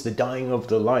against the dying of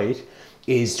the light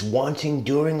is wanting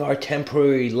during our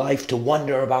temporary life to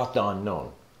wonder about the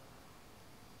unknown.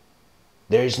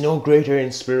 There is no greater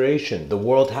inspiration. The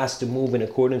world has to move in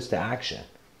accordance to action.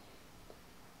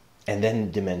 And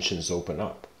then dimensions open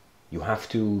up. You have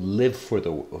to live for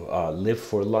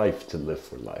life to live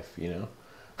for life, you know?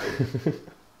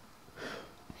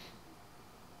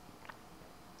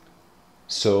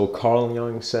 So Carl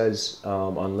Jung says,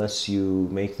 unless you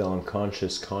make the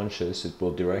unconscious conscious, it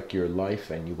will direct your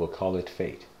life and you will call it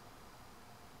fate.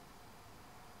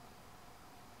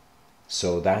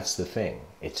 So that's the thing.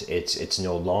 It's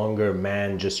no longer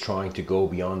man just trying to go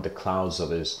beyond the clouds of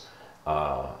his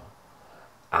outer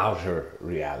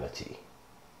reality.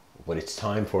 But it's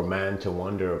time for man to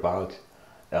wonder about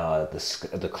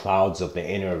the clouds of the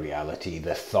inner reality,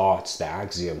 the thoughts, the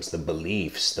axioms, the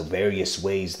beliefs, the various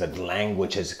ways that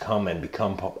language has come and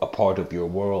become a part of your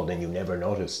world and you never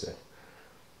noticed it.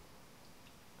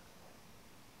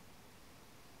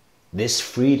 This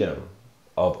freedom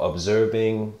of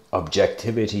observing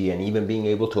objectivity and even being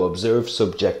able to observe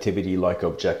subjectivity like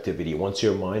objectivity, once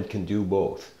your mind can do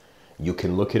both, you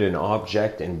can look at an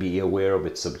object and be aware of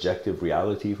its subjective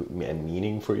reality and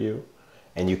meaning for you.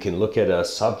 And you can look at a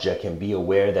subject and be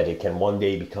aware that it can one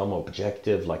day become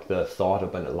objective, like the thought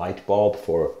of a light bulb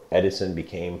for Edison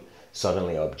became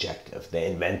suddenly objective. The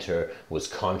inventor was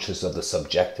conscious of the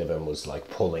subjective and was like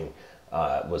pulling,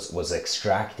 was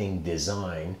extracting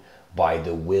design by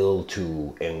the will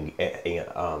to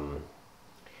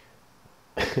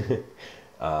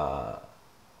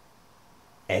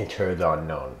enter the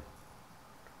unknown.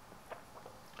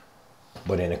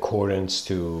 But in accordance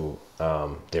to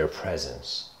their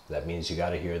presence. That means you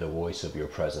got to hear the voice of your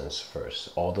presence first.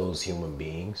 All those human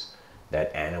beings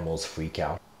that animals freak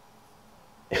out.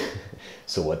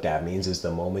 So what that means is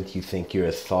the moment you think you're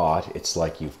a thought, it's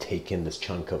like you've taken this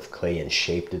chunk of clay and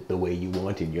shaped it the way you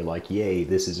want it. You're like, yay,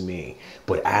 this is me.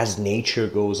 But as nature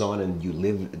goes on and you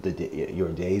live your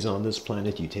days on this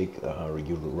planet, you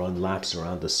you run laps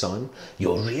around the sun,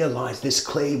 you'll realize this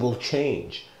clay will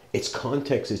change. Its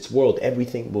context, its world,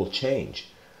 everything will change.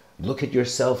 Look at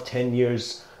yourself 10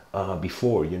 years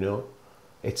before, you know.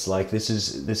 It's like this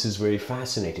is very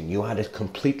fascinating. You had a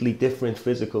completely different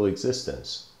physical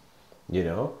existence, you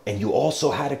know, and you also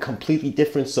had a completely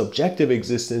different subjective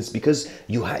existence because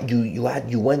you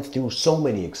went through so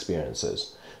many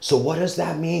experiences. So what does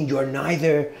that mean? You're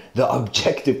neither the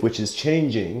objective, which is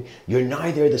changing. You're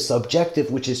neither the subjective,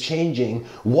 which is changing.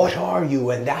 What are you?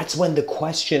 And that's when the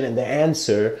question and the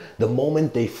answer, the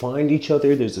moment they find each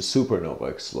other, there's a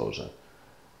supernova explosion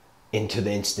into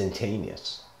the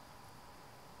instantaneous.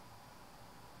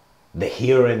 The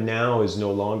here and now is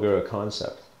no longer a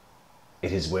concept.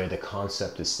 It is where the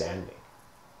concept is standing.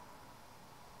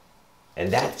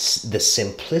 And that's the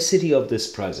simplicity of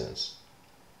this presence.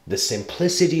 The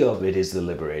simplicity of it is the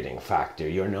liberating factor.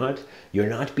 You're not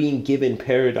being given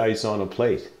paradise on a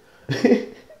plate.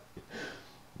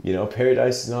 You know,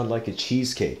 paradise is not like a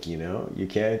cheesecake, you know. You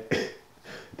can't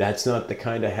that's not the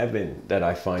kind of heaven that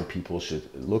I find people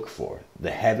should look for. The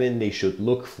heaven they should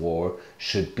look for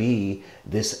should be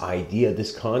this idea,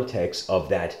 this context of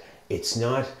that it's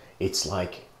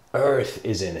like earth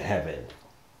is in heaven.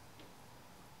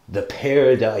 The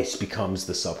paradise becomes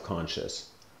the subconscious.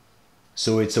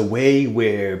 So it's a way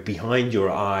where behind your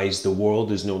eyes, the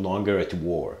world is no longer at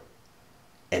war.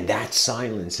 And that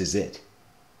silence is it.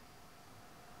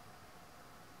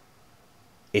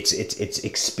 It's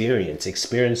experience.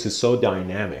 Experience is so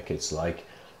dynamic. It's like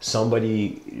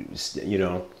somebody, you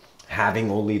know,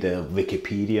 having only the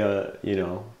Wikipedia, you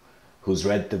know, who's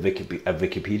read a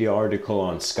Wikipedia article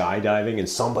on skydiving and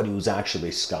somebody who's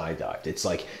actually skydived. It's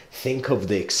like, think of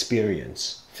the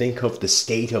experience. Think of the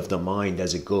state of the mind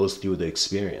as it goes through the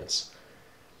experience.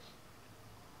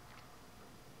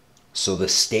 So the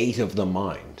state of the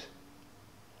mind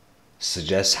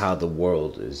suggests how the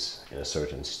world is in a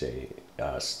certain state,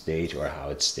 or how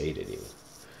it's stated even.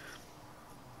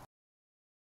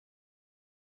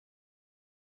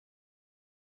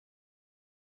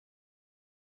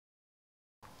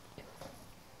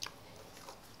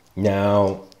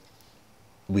 Now,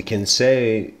 we can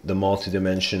say the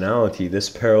multidimensionality, this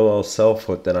parallel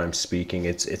selfhood that I'm speaking,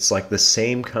 it's like the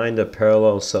same kind of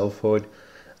parallel selfhood,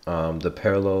 the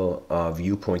parallel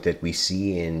viewpoint that we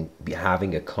see in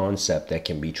having a concept that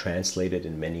can be translated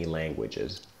in many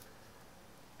languages.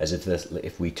 As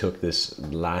if we took this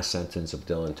last sentence of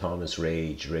Dylan Thomas,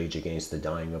 rage against the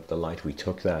dying of the light, we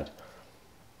took that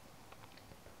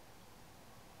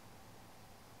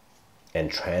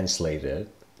and translated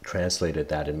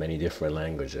that in many different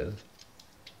languages.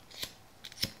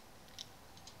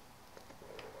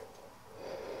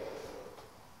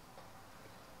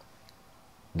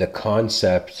 The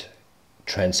concept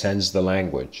transcends the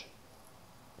language.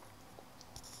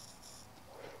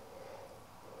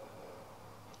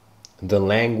 The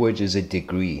language is a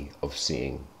degree of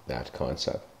seeing that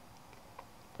concept.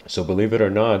 So believe it or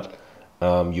not,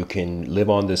 you can live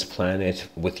on this planet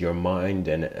with your mind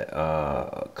and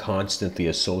constantly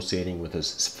associating with a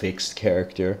fixed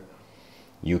character.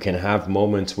 You can have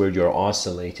moments where you're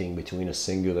oscillating between a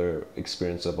singular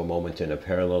experience of a moment and a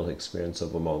parallel experience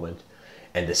of a moment.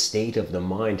 And the state of the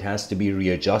mind has to be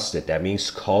readjusted. That means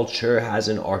culture has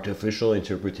an artificial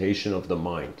interpretation of the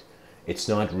mind. It's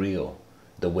not real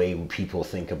the way people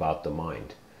think about the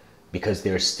mind, because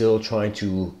they're still trying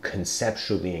to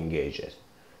conceptually engage it.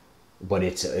 But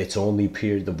it's only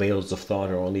the veils of thought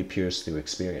are only pierced through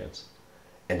experience,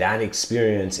 and that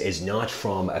experience is not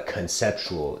from a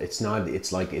conceptual.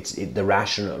 The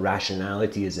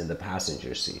rationality is in the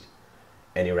passenger seat,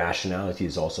 and irrationality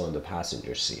is also in the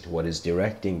passenger seat. What is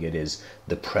directing it is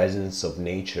the presence of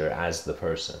nature as the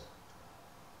person.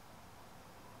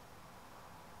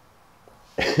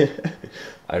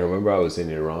 I remember I was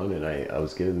in Iran and I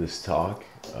was giving this talk.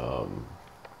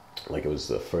 Like it was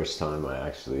the first time I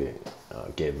actually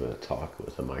gave a talk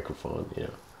with a microphone,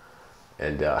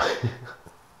 and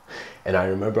and I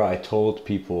remember I told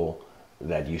people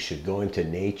that you should go into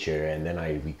nature, and then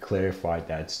I clarified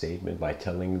that statement by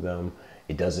telling them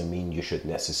it doesn't mean you should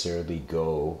necessarily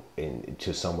go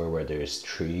into somewhere where there's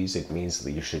trees. It means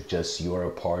that you are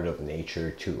a part of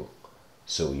nature too.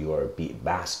 So you are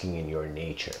basking in your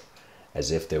nature,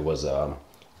 as if there was a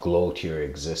glow to your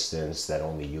existence that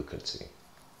only you could see.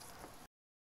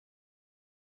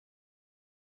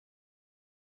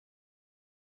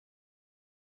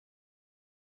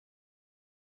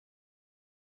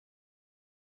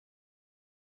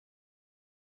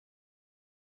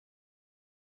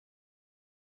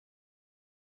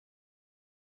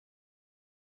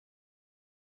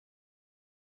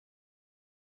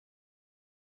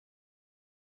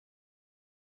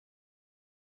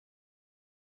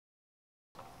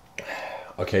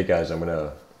 Okay, guys, I'm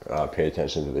gonna pay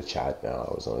attention to the chat now.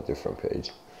 I was on a different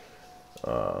page.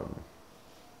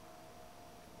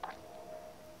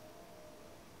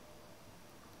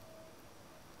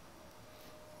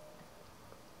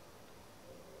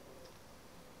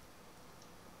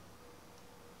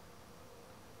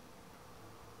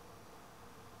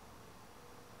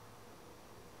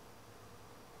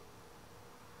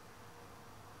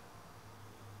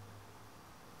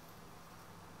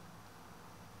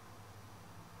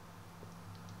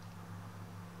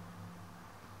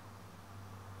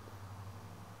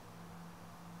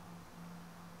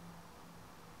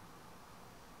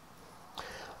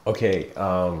 Okay,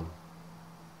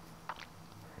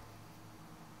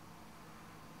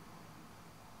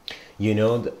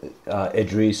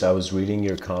 Idris, I was reading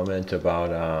your comment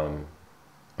about,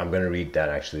 I'm going to read that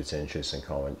actually, it's an interesting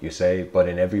comment. You say, but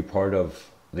in every part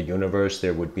of the universe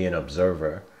there would be an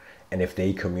observer, and if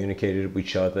they communicated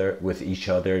with each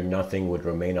other, nothing would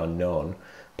remain unknown.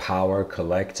 Power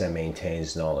collects and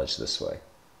maintains knowledge this way.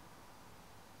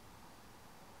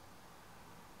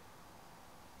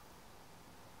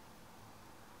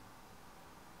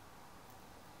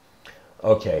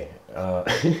 Okay,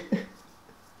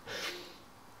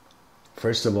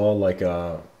 first of all, like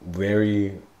I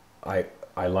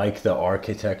I like the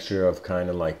architecture of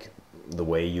kind of like the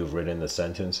way you've written the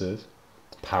sentences.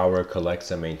 Power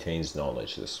collects and maintains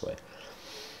knowledge this way.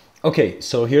 Okay,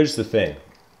 so here's the thing.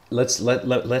 Let's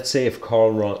say if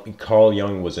Carl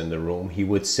Jung was in the room, he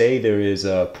would say there is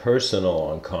a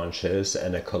personal unconscious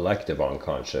and a collective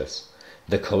unconscious.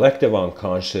 The collective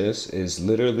unconscious is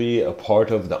literally a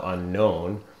part of the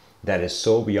unknown that is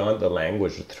so beyond the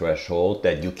language threshold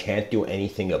that you can't do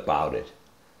anything about it.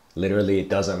 Literally, it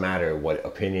doesn't matter what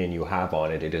opinion you have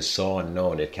on it. It is so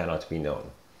unknown, it cannot be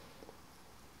known.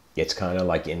 It's kind of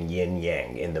like in yin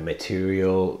yang. In the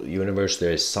material universe,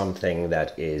 there is something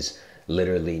that is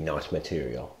literally not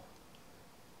material.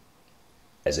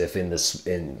 As if in this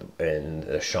in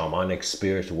the shamanic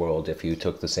spirit world, if you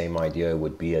took the same idea, it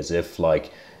would be as if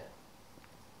like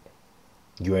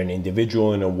you're an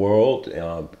individual in a world,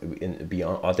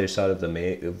 beyond other side of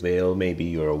the veil, maybe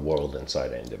you're a world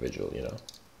inside an individual, you know.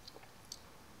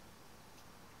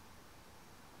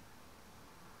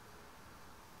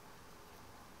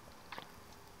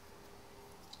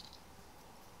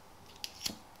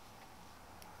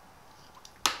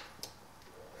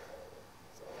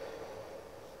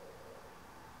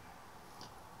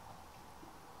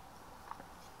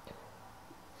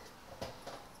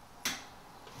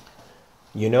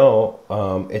 You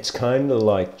know, it's kind of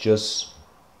like just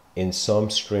in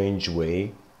some strange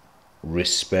way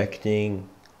respecting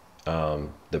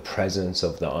the presence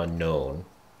of the unknown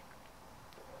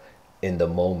in the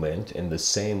moment in the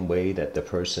same way that the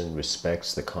person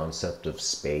respects the concept of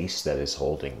space that is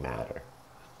holding matter.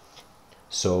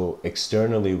 So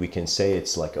externally we can say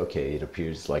it's like, okay, it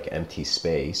appears like empty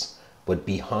space, but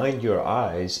behind your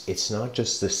eyes it's not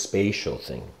just the spatial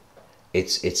thing.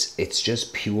 It's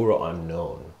just pure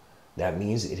unknown. That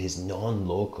means it is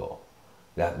non-local.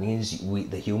 That means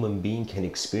the human being can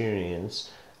experience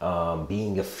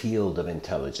being a field of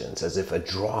intelligence, as if a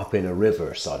drop in a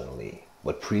river suddenly.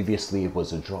 But previously it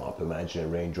was a drop. Imagine a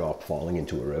raindrop falling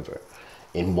into a river.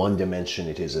 In one dimension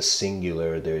it is a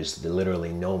singular, there's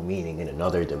literally no meaning. In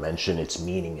another dimension its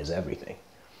meaning is everything.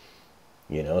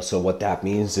 You know, so what that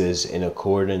means is in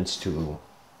accordance to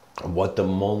what the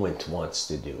moment wants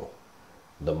to do,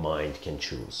 the mind can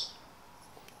choose.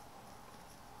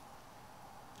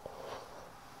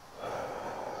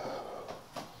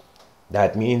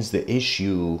 That means the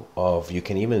issue of, you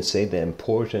can even say the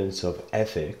importance of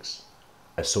ethics,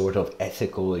 a sort of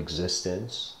ethical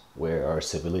existence where our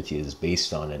civility is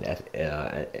based on an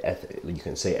you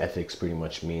can say ethics pretty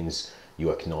much means you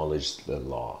acknowledge the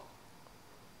law.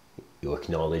 You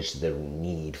acknowledge the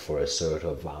need for a sort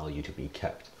of value to be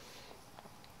kept.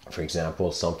 For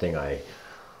example, something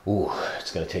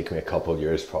it's going to take me a couple of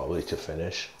years probably to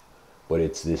finish, but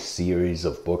it's this series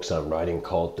of books I'm writing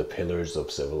called The Pillars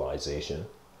of Civilization.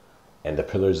 And the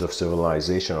pillars of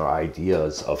civilization are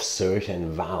ideas of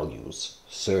certain values,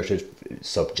 certain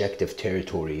subjective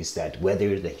territories that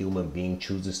whether the human being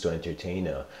chooses to entertain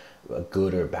a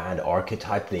good or bad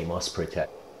archetype, they must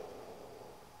protect.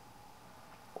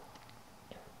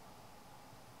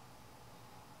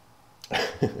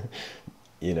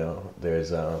 You know,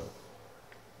 there's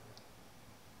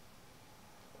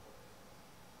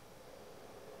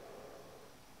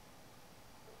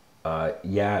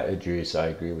yeah, Idris, I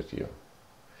agree with you.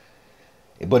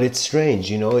 But it's strange,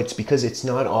 you know, it's because it's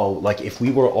not all like, if we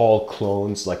were all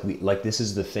clones, like this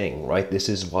is the thing, right? This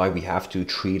is why we have to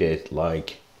treat it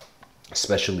like,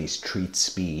 especially treat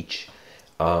speech,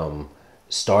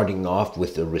 starting off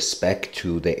with the respect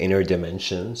to the inner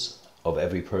dimensions of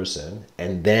every person,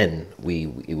 and then we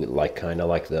would like kind of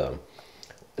like the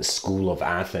school of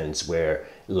Athens where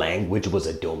language was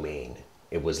a domain.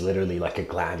 It was literally like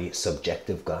a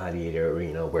subjective gladiator,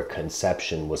 you know, where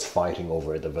conception was fighting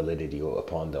over the validity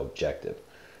upon the objective,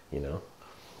 you know.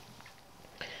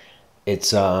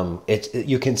 It's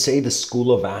you can say the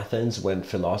school of Athens, when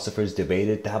philosophers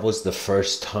debated, that was the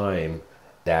first time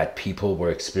that people were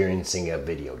experiencing a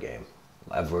video game,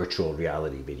 a virtual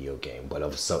reality video game, but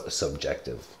of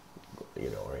subjective, you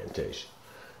know, orientation,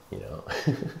 you know.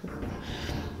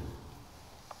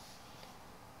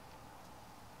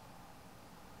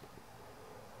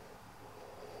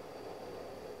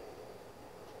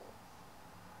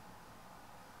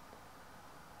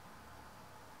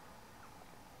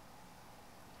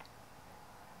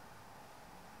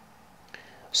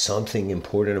 Something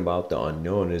important about the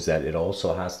unknown is that it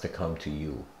also has to come to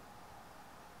you.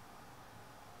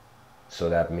 So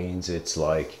that means it's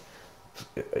like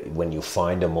when you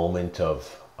find a moment of,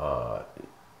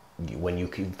 when you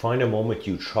can find a moment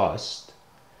you trust,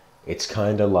 it's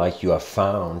kind of like you have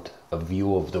found a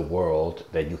view of the world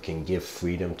that you can give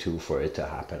freedom to for it to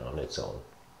happen on its own.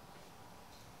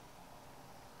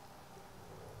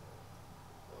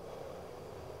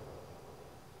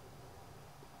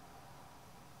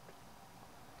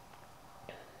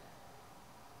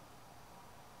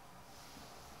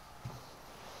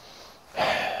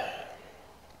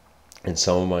 In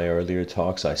some of my earlier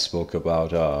talks, I spoke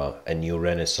about a new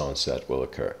renaissance that will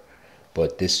occur.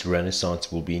 But this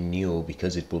renaissance will be new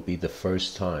because it will be the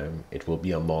first time it will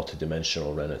be a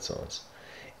multidimensional renaissance.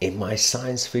 In my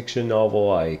science fiction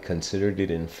novel, I considered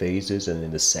it in phases, and in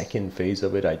the second phase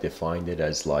of it, I defined it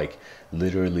as like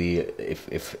literally,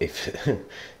 if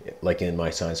like in my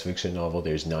science fiction novel,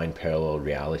 there's 9 parallel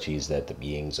realities that the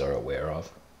beings are aware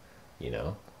of, you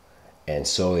know? And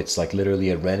so it's like literally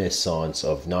a renaissance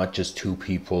of not just two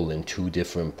people in two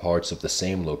different parts of the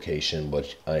same location,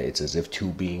 but it's as if two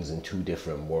beings in two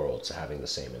different worlds having the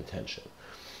same intention,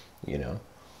 you know?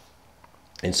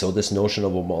 And so this notion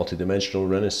of a multidimensional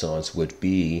renaissance would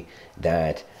be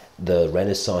that the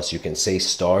renaissance, you can say,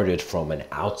 started from an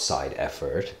outside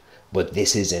effort, but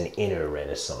this is an inner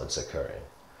renaissance occurring.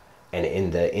 And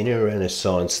in the inner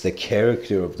renaissance, the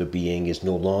character of the being is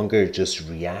no longer just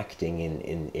reacting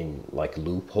in like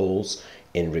loopholes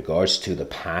in regards to the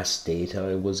past data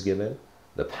it was given,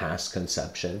 the past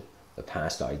conception, the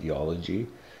past ideology.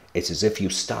 It's as if you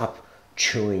stop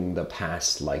chewing the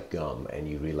past like gum and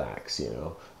you relax, you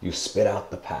know? You spit out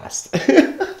the past.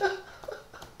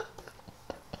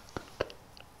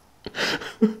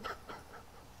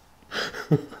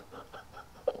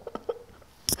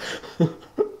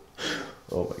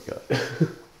 Oh my God.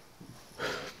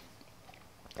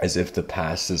 As if the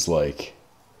past is like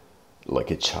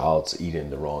a child's eating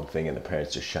the wrong thing and the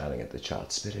parents are shouting at the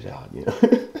child, spit it out, you know?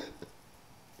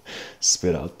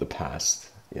 Spit out the past,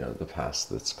 you know, the past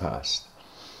that's past.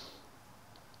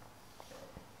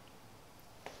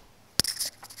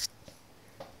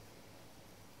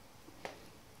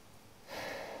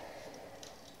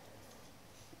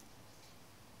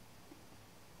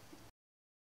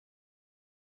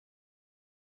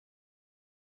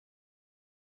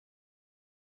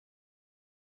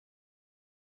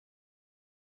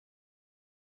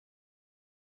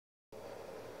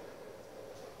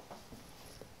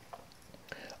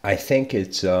 I think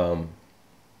it's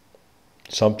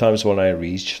sometimes when I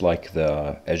reach like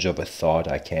the edge of a thought,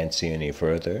 I can't see any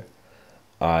further.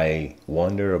 I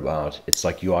wonder about, it's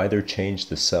like you either change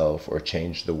the self or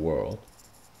change the world,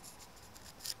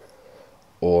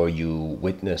 or you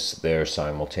witness their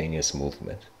simultaneous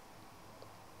movement.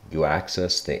 You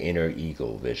access the inner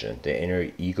eagle vision. The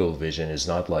inner eagle vision is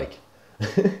not like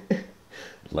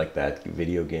like that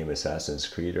video game Assassin's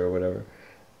Creed or whatever.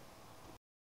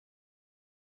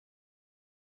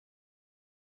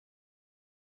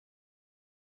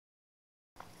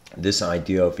 This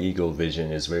idea of eagle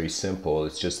vision is very simple.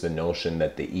 It's just the notion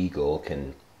that the eagle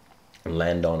can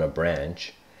land on a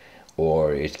branch,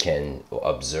 or it can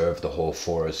observe the whole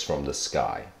forest from the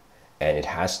sky. And it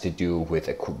has to do with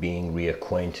being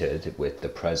reacquainted with the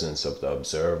presence of the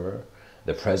observer.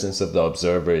 The presence of the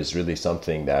observer is really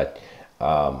something that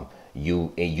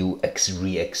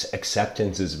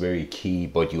acceptance is very key,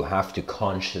 but you have to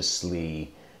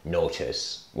consciously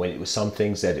notice. When some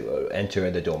things that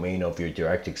enter the domain of your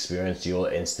direct experience, you'll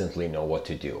instantly know what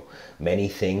to do. Many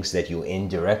things that you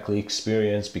indirectly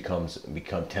experience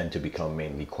tend to become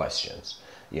mainly questions,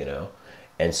 you know.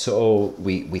 And so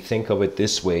we think of it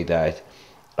this way, that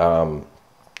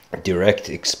direct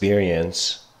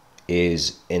experience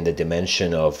is in the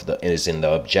dimension of is in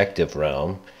the objective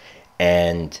realm,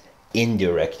 and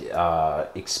indirect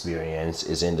experience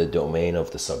is in the domain of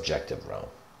the subjective realm.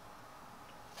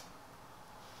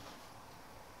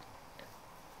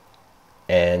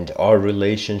 And our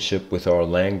relationship with our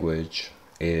language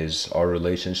is our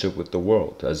relationship with the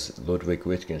world. As Ludwig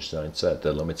Wittgenstein said,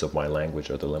 the limits of my language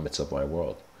are the limits of my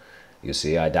world. You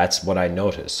see, that's what I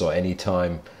noticed. So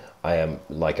anytime I am,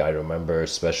 like, I remember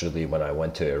especially when I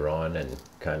went to Iran and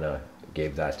kind of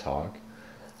gave that talk,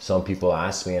 some people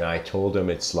asked me and I told them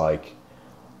it's like,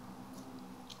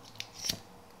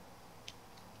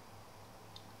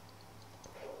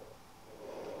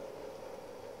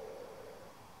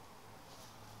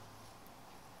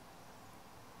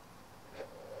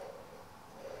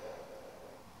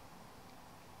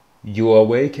 you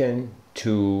awaken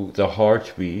to the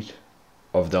heartbeat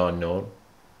of the unknown,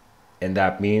 and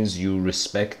that means you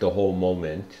respect the whole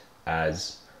moment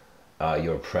as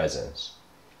your presence.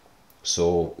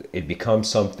 So it becomes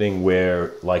something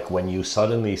where, like, when you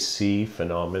suddenly see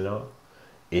phenomena,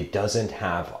 it doesn't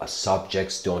have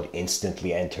subjects don't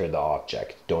instantly enter the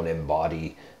object, don't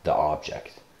embody the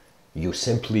object. You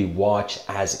simply watch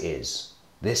as is.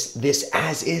 This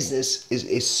as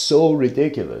is so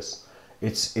ridiculous.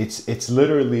 It's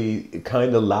literally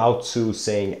kind of Lao Tzu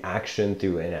saying action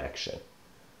through inaction.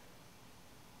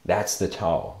 That's the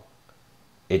Tao.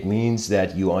 It means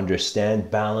that you understand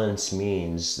balance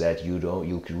means that you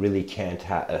really can't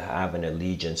have an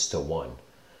allegiance to one.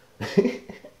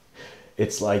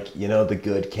 It's like, you know, the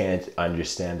good can't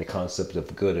understand the concept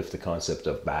of good if the concept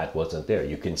of bad wasn't there.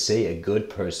 You can say a good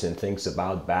person thinks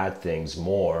about bad things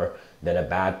more than a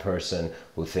bad person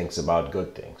who thinks about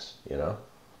good things, you know?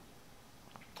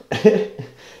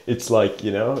 It's like,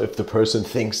 you know, if the person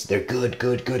thinks they're good,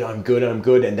 good, good, I'm good,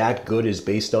 and that good is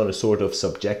based on a sort of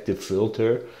subjective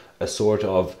filter, a sort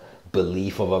of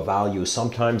belief of a value,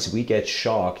 sometimes we get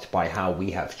shocked by how we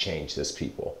have changed as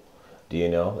people. Do you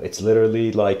know? It's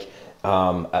literally like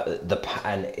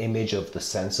an image of the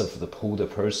sense of who the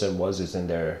person was is in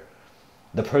their.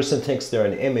 The person thinks they're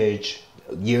an image.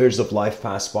 Years of life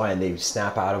pass by and they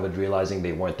snap out of it, realizing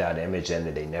they weren't that image, and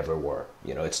they never were.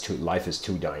 You know, it's too life is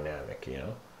too dynamic. You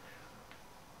know.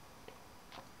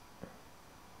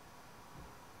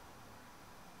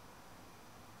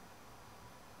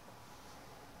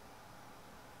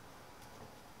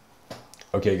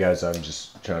 Okay, guys, I'm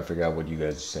just trying to figure out what you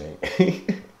guys are saying.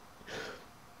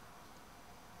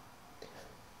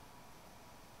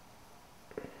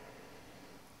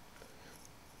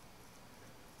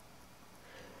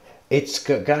 It's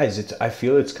guys. It's I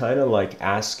feel it's kind of like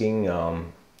asking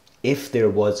if there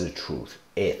was a truth.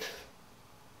 If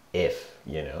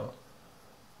you know,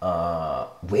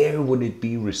 where would it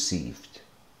be received,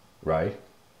 right?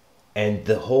 And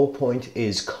the whole point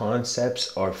is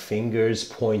concepts are fingers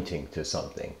pointing to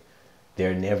something.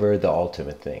 They're never the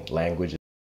ultimate thing. Language.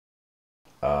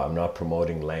 I'm not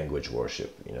promoting language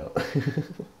worship. You know.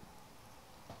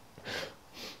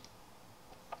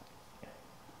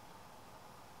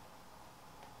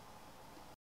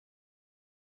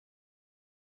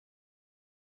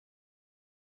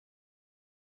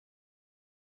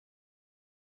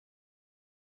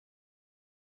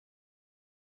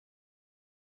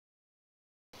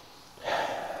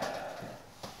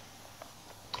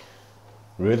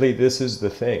 Really, this is the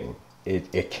thing.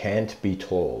 It can't be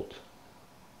told.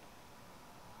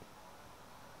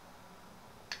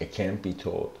 It can't be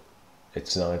told.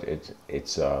 It's not. It's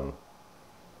the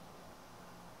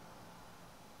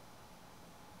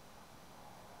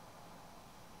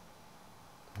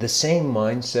same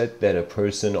mindset that a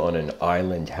person on an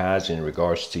island has in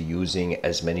regards to using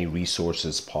as many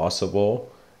resources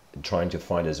possible, trying to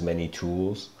find as many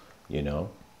tools, you know.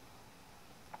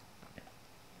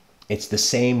 It's the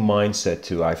same mindset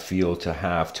to I feel to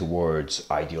have towards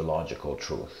ideological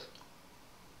truth.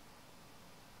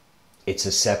 It's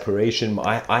a separation.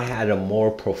 I had a more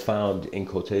profound, in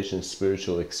quotation,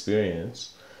 spiritual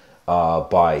experience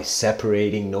by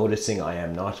separating, noticing I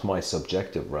am not my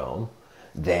subjective realm,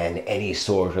 than any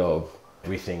sort of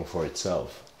everything for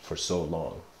itself for so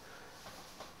long.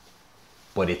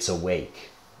 But it's awake,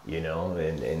 you know,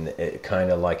 and it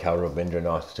kind of like how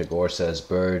Rabindranath Tagore says,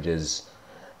 bird is,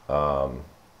 oh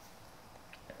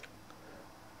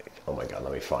my God,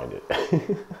 let me find it.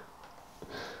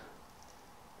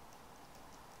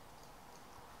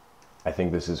 I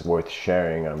think this is worth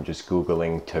sharing. I'm just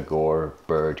Googling Tagore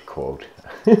bird quote.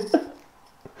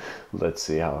 Let's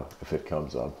see how if it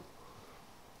comes up.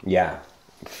 Yeah,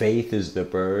 faith is the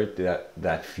bird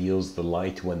that feels the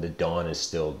light when the dawn is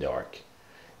still dark.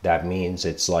 That means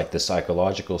it's like the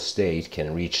psychological state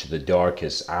can reach the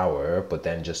darkest hour, but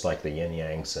then just like the yin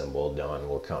yang symbol, dawn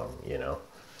will come, you know?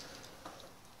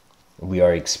 We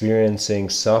are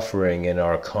experiencing suffering in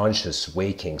our conscious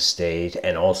waking state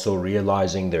and also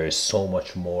realizing there is so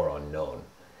much more unknown.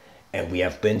 And we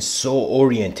have been so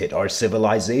oriented, our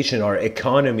civilization, our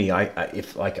economy.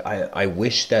 I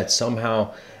wish that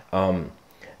somehow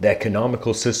the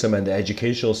economical system and the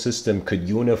educational system could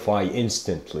unify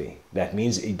instantly. That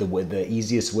means the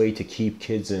easiest way to keep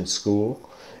kids in school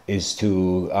is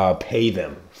to pay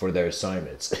them for their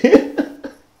assignments.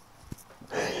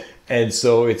 And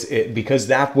so because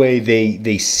that way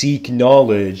they seek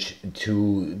knowledge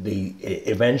to the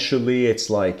eventually it's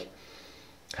like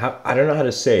how I don't know how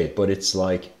to say it, but it's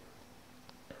like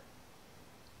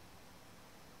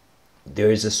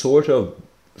there is a sort of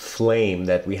flame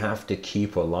that we have to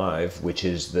keep alive, which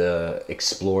is the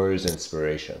explorer's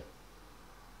inspiration.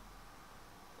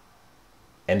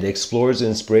 And the explorer's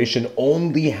inspiration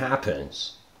only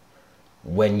happens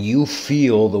when you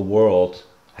feel the world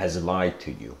has lied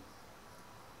to you.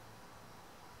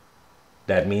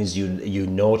 That means you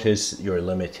notice your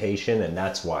limitation, and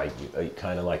that's why you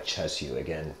kind of like chess. You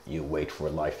again, you wait for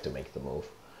life to make the move,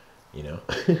 you know.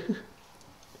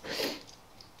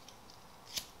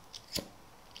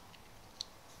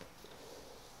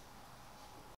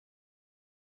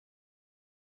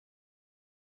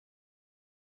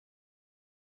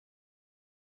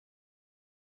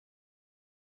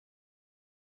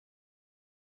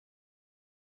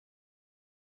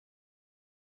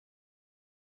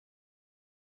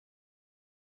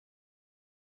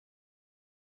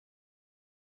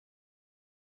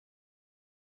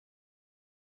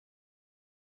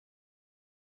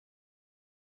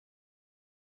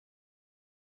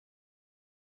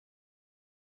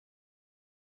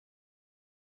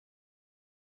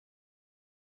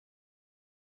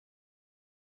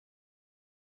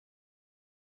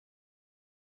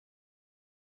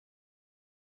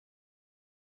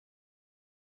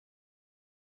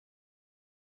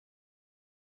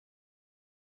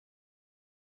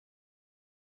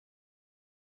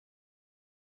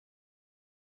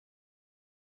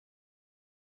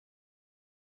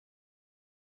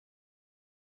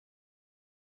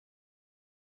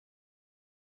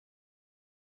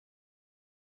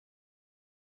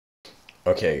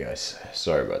 Okay, guys,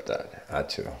 sorry about that. I had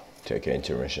to take an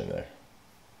intermission there.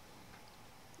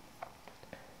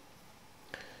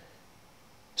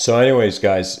 So, anyways,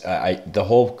 guys, the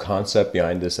whole concept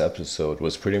behind this episode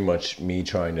was pretty much me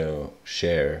trying to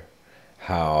share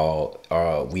how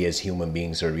we as human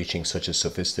beings are reaching such a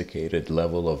sophisticated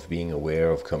level of being aware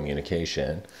of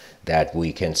communication that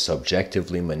we can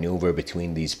subjectively maneuver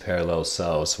between these parallel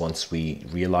selves once we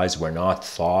realize we're not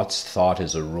thoughts. Thought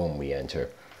is a room we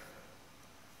enter.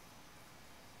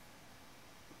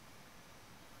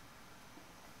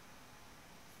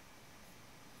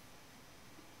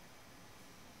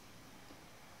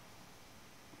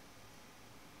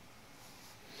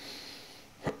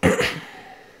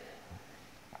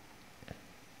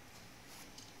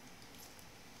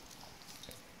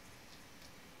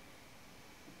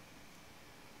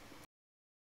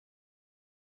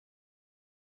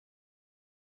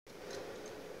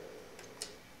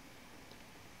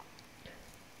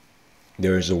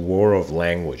 There is a war of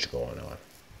language going on.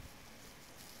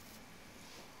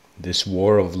 This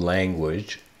war of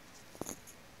language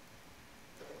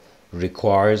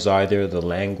requires either the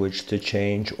language to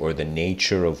change or the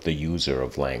nature of the user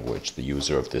of language, the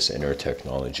user of this inner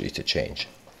technology, to change.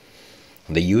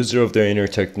 The user of the inner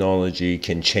technology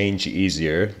can change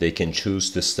easier. They can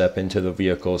choose to step into the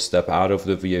vehicle, step out of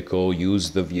the vehicle, use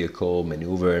the vehicle,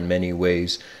 maneuver in many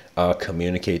ways,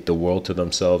 communicate the world to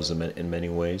themselves in many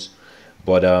ways.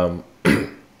 But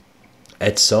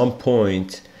at some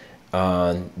point,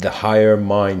 the higher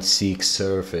mind seeks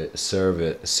service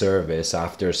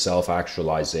after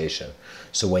self-actualization.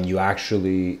 So when you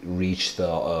actually reach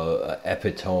the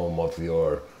epitome of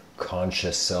your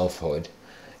conscious selfhood,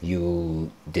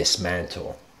 you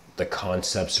dismantle. The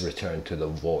concepts return to the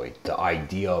void. The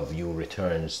idea of you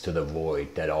returns to the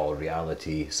void that all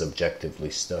reality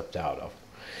subjectively stepped out of.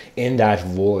 In that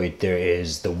void, there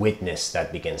is the witness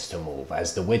that begins to move.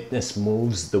 As the witness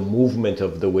moves, the movement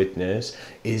of the witness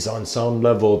is on some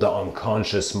level the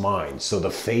unconscious mind. So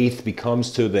the faith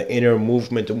becomes to the inner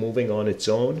movement of moving on its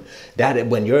own. That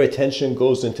when your attention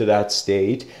goes into that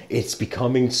state, it's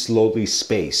becoming slowly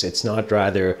space. It's not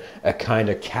rather a kind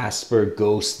of Casper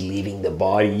ghost leaving the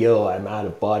body. Yo, I'm out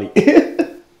of body.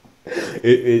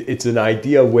 It's an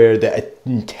idea where the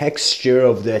texture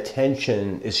of the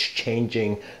attention is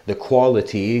changing the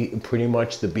quality. Pretty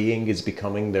much the being is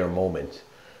becoming their moment.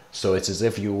 So it's as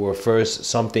if you were first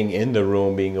something in the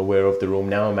room, being aware of the room.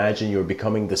 Now imagine you're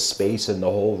becoming the space in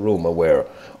the whole room, aware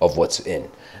of what's in.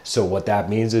 So what that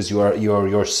means is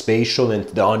your spatial, and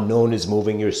the unknown is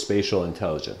moving your spatial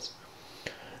intelligence.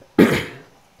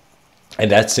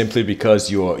 And that's simply because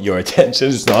your attention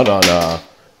is not on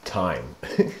time.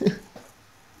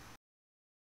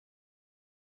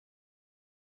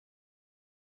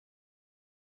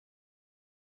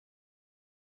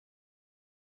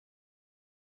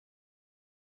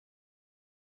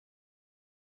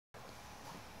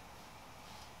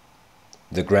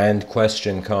 The grand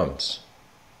question comes: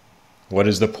 what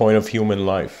is the point of human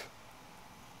life?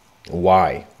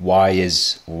 Why? Why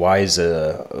is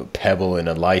a pebble in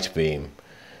a light beam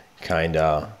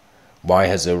kinda? Why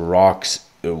is a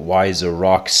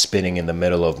rock spinning in the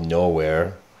middle of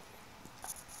nowhere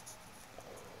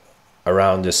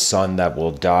around a sun that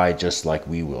will die just like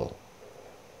we will?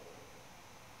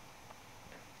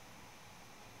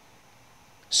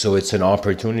 So it's an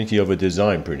opportunity of a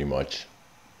design, pretty much.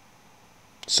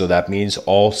 So that means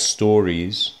all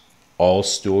stories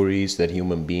that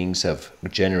human beings have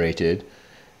generated,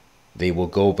 they will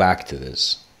go back to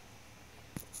this.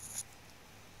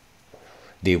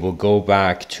 They will go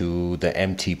back to the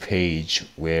empty page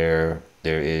where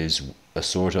there is a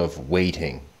sort of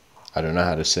waiting. I don't know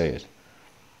how to say it.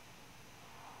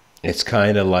 It's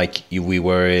kind of like we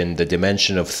were in the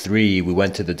dimension of 3, we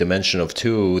went to the dimension of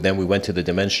 2, then we went to the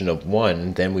dimension of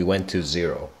 1, then we went to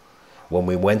 0. When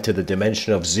we went to the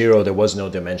dimension of 0, there was no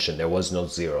dimension, there was no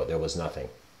 0, there was nothing.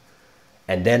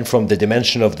 And then from the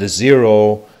dimension of the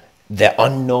 0, the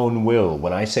unknown will.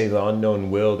 When I say the unknown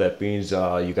will, that means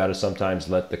you got to sometimes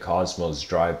let the cosmos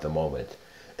drive the moment.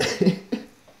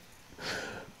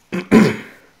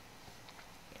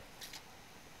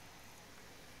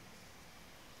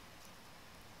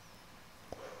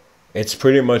 It's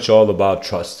pretty much all about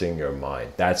trusting your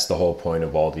mind. That's the whole point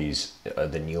of all these,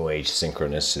 the new age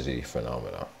synchronicity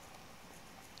phenomena.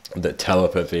 The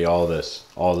telepathy, all this,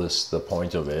 the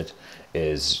point of it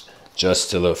is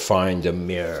just to find a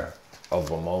mirror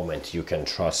of a moment you can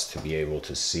trust to be able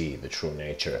to see the true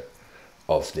nature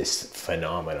of this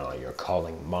phenomena you're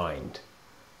calling mind.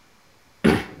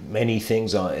 Many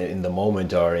things in the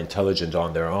moment are intelligent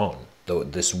on their own.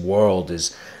 This world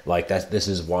is like that. This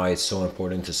is why it's so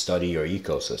important to study your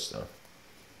ecosystem.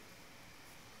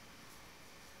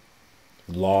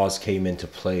 Laws came into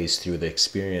place through the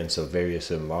experience of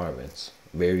various environments.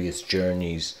 Various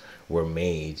journeys were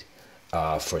made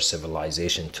for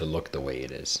civilization to look the way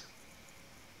it is.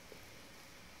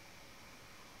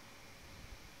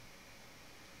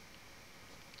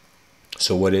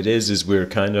 So what it is we're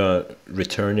kind of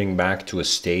returning back to a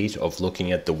state of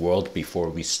looking at the world before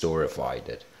we storified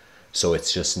it. So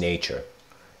it's just nature.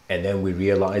 And then we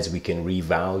realize we can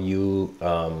revalue,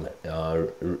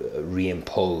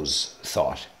 reimpose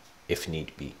thought if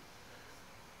need be.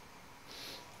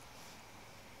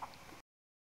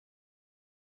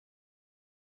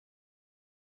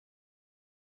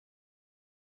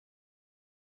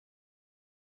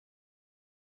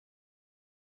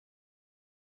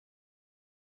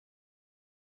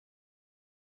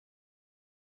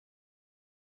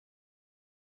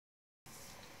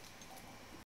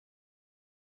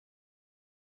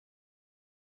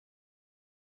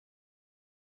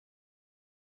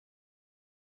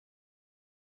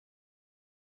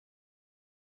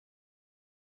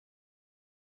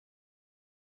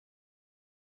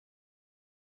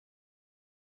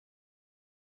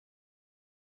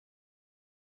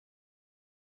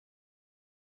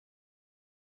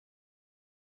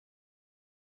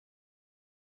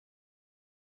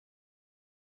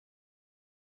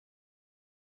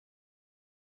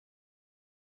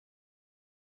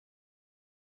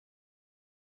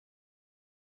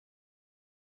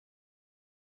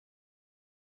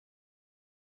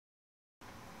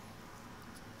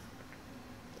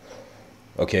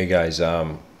 Okay, guys.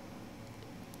 I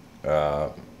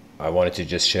wanted to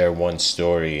just share one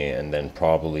story, and then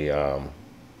probably,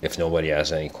 if nobody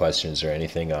has any questions or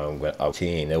anything, I'll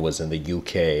it was in the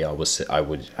UK. I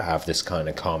would have this kind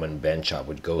of common bench. I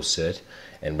would go sit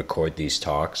and record these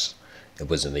talks. It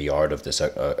was in the yard of this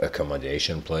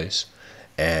accommodation place,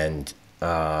 and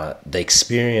the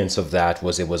experience of that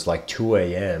was it was like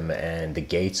 2 a.m. and the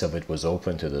gates of it was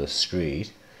open to the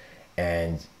street,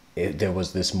 and there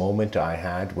was this moment I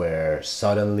had where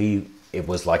suddenly it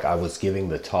was like I was giving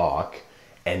the talk,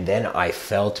 and then I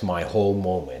felt my whole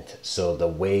moment. So the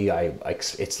way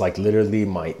it's like literally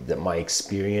my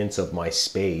experience of my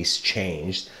space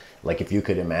changed. Like if you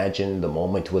could imagine the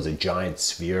moment was a giant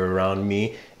sphere around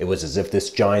me, it was as if this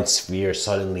giant sphere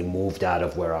suddenly moved out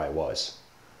of where I was.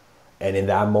 And in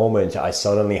that moment, I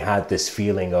suddenly had this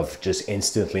feeling of just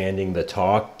instantly ending the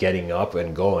talk, getting up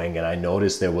and going. And I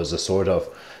noticed there was a sort of,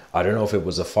 I don't know if it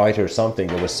was a fight or something.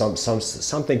 There was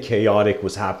something chaotic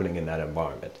was happening in that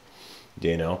environment,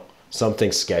 you know,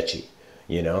 something sketchy,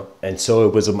 you know. And so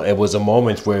it was a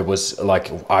moment where it was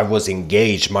like I was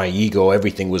engaged, my ego,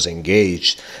 everything was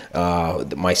engaged.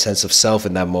 My sense of self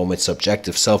in that moment,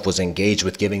 subjective self, was engaged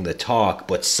with giving the talk.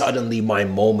 But suddenly my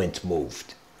moment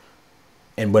moved,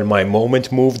 and when my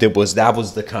moment moved, it was that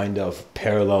was the kind of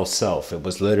parallel self. It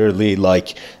was literally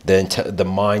like the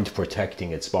mind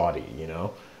protecting its body, you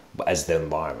know, as the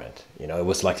environment. You know, it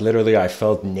was like literally I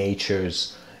felt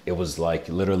nature's. It was like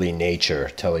literally nature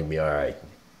telling me, all right,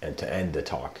 and to end the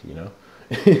talk, you know.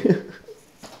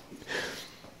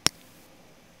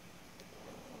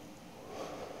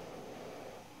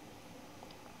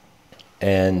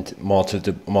 And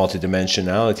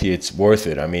multidimensionality, it's worth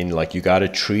it. I mean, like you got to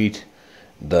treat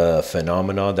the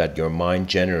phenomena that your mind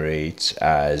generates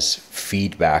as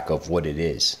feedback of what it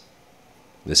is.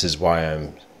 This is why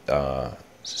I'm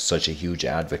such a huge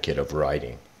advocate of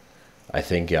writing. I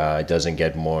think it doesn't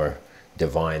get more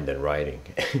divine than writing.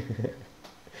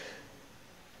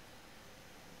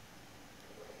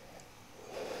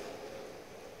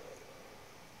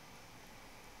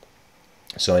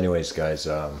 So anyways, guys,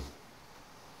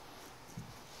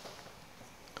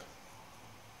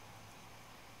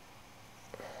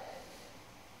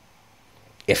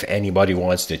 if anybody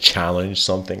wants to challenge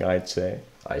something I said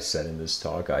in this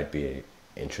talk, I'd be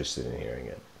interested in hearing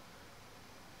it.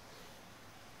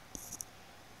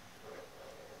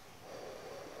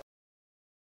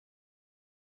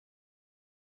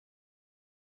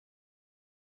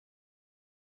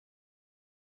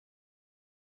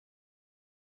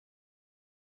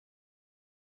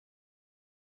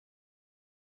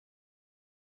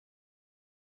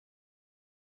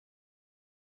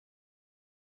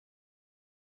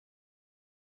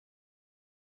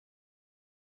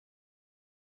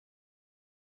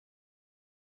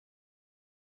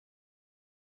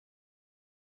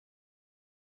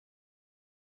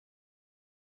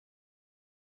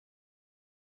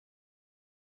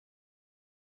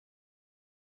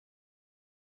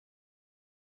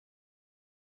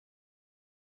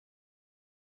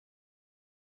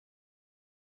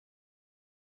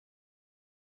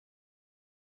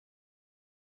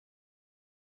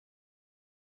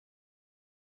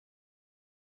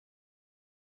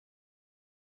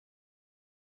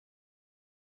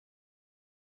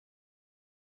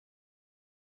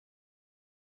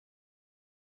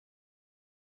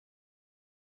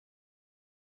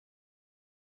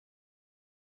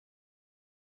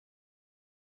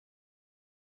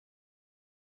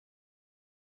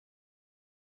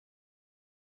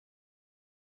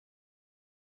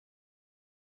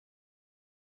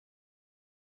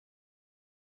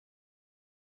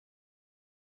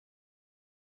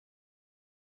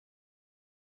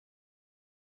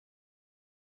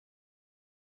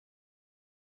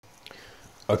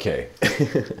 Okay.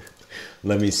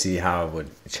 Let me see how I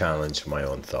would challenge my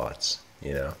own thoughts,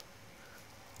 you know.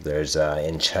 There's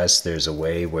in chess there's a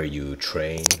way where you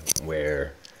train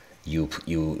where you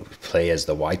play as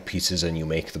the white pieces and you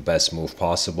make the best move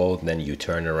possible, then you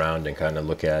turn around and kind of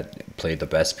look at play the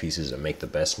best pieces and make the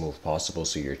best move possible,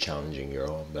 so you're challenging your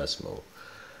own best move.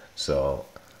 So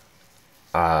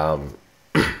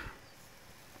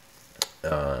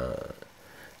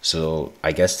so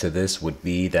I guess to this would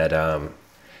be that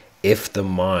if the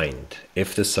mind,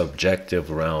 if the subjective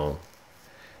realm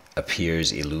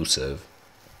appears elusive,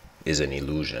 is an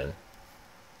illusion,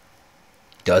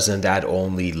 doesn't that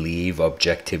only leave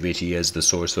objectivity as the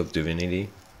source of divinity?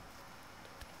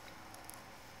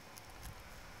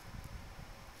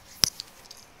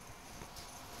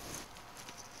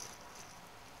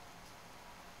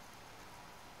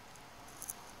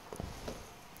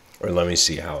 Or let me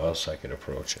see how else I could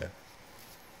approach it.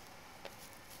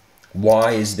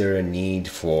 Why is there a need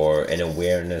for an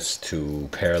awareness to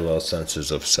parallel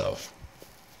senses of self?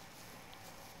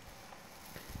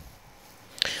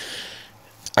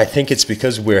 I think it's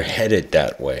because we're headed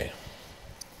that way.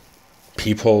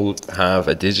 People have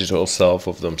a digital self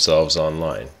of themselves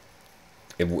online.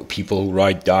 People who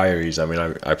write diaries, I mean,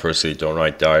 I personally don't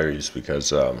write diaries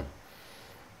because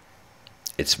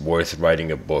it's worth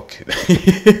writing a book.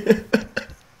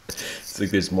 It's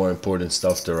like there's more important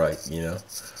stuff to write, you know?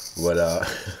 But,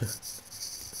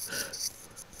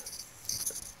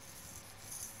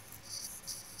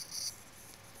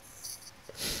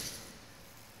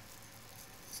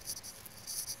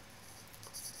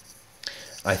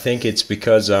 I think it's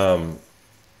because we're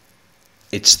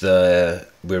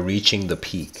reaching the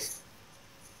peak.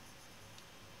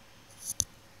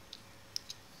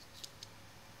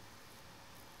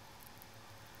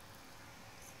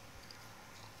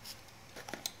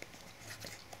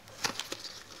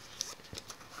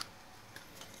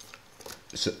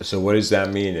 So what does that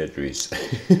mean, Idris?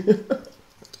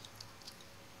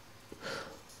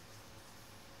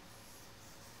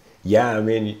 Yeah, I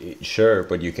mean, sure,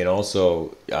 but you can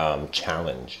also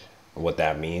challenge. What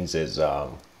that means is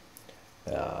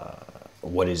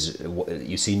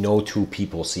you see, no two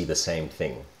people see the same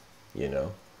thing, you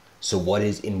know? So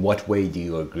in what way do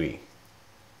you agree?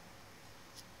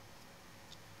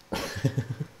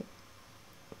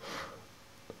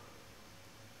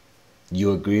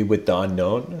 You agree with the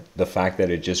unknown? The fact that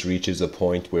it just reaches a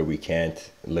point where we can't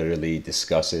literally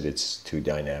discuss it, it's too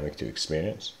dynamic to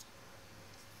experience?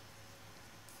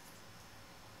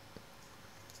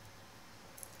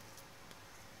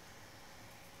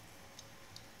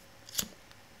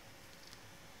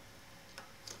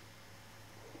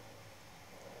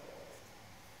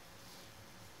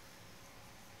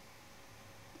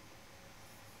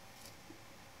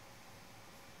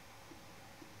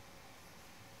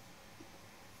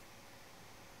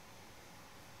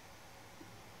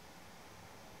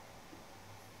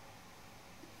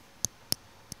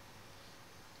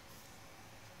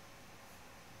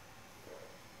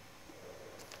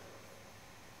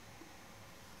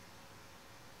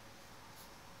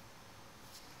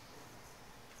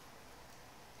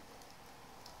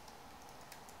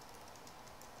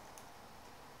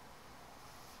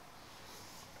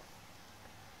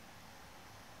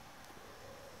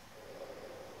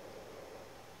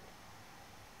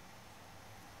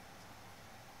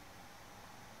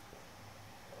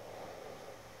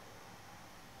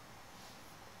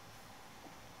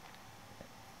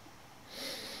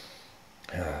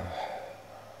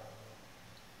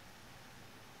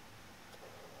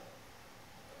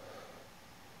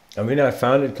 I mean, I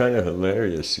found it kind of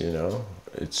hilarious, you know?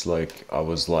 It's like, I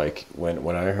was like,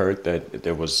 when I heard that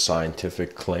there was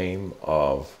scientific claim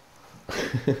of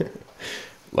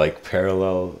like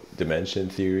parallel dimension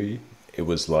theory, it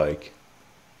was like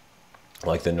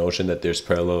the notion that there's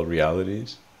parallel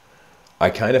realities. I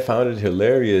kind of found it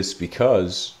hilarious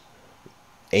because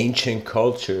ancient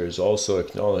cultures also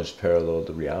acknowledged parallel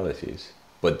realities,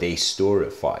 but they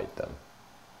storified them,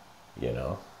 you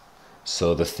know?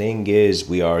 So the thing is,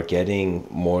 we are getting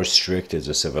more strict as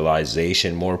a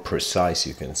civilization, more precise,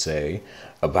 you can say,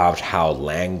 about how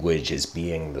language is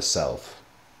being the self.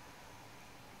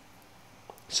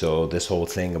 So this whole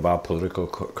thing about political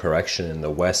correction in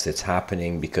the West, it's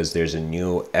happening because there's a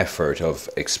new effort of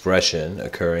expression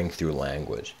occurring through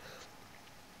language.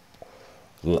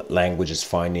 Language is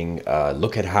finding,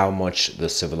 look at how much the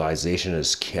civilization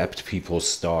has kept people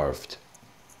starved.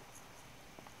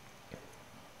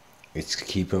 It's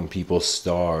keeping people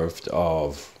starved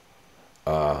of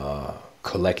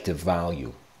collective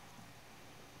value.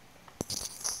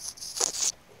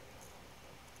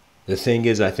 The thing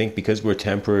is, I think because we're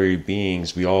temporary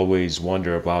beings, we always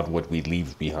wonder about what we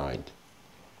leave behind.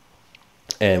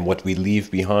 And what we leave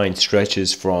behind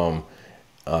stretches from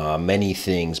many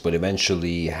things, but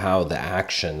eventually how the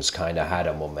actions kind of had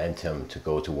a momentum to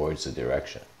go towards the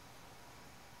direction.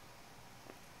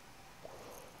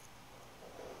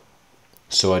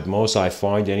 So at most, I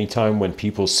find anytime when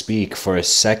people speak, for a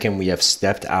second we have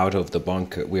stepped out of the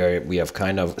bunker, we have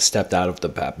kind of stepped out of the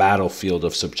battlefield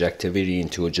of subjectivity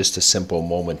into just a simple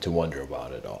moment to wonder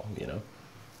about it all, you know?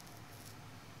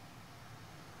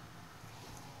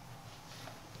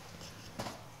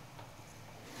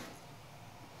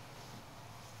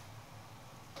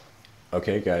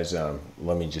 Okay, guys,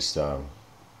 let me just, all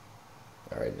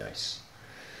right, nice.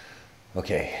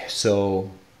 Okay,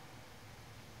 so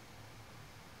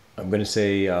I'm going to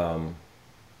say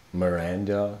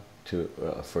Miranda to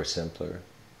for a simpler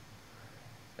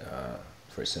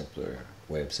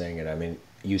way of saying it. I mean,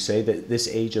 you say that this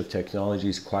age of technology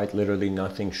is quite literally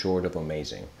nothing short of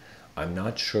amazing. I'm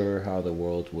not sure how the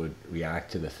world would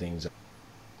react to the things.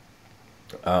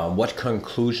 What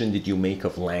conclusion did you make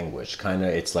of language? Kind of,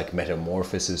 it's like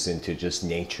metamorphosis into just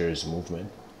nature's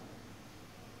movement.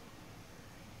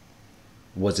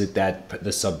 Was it that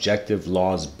the subjective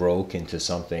laws broke into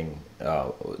something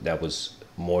that was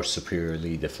more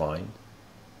superiorly defined?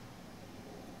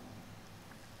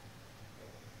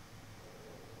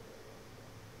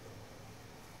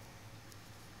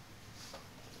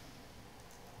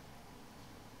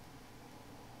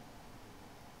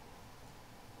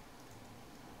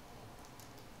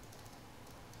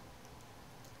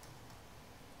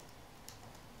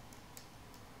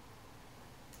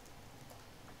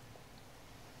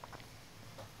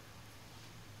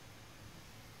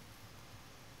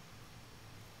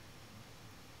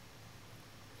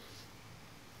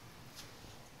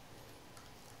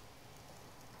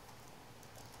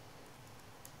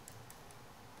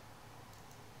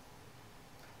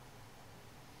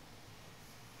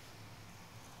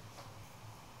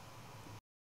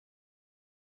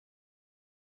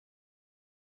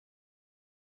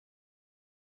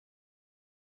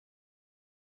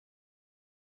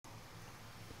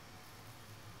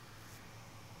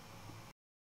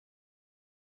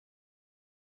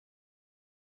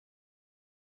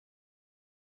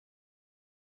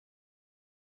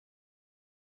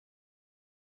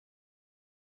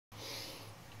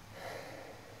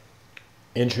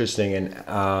 Interesting.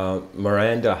 And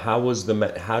Miranda, how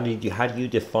do you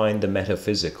define the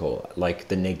metaphysical? Like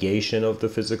the negation of the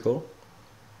physical?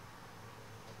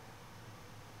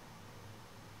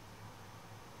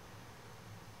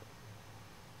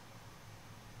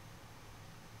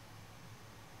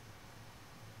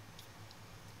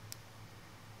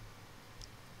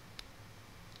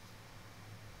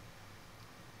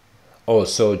 Oh,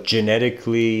 so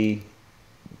genetically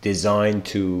designed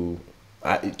to.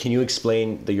 Can you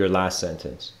explain your last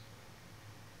sentence?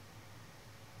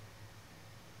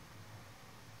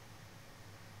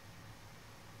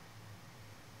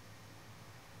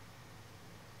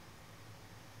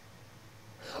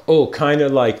 Oh, kind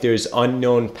of like there's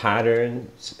unknown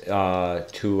patterns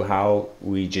to how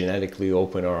we genetically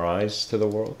open our eyes to the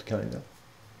world, kind of.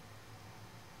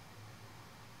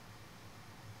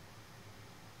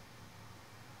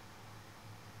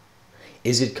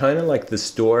 Is it kind of like the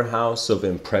storehouse of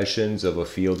impressions of a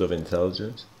field of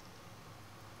intelligence?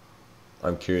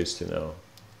 I'm curious to know.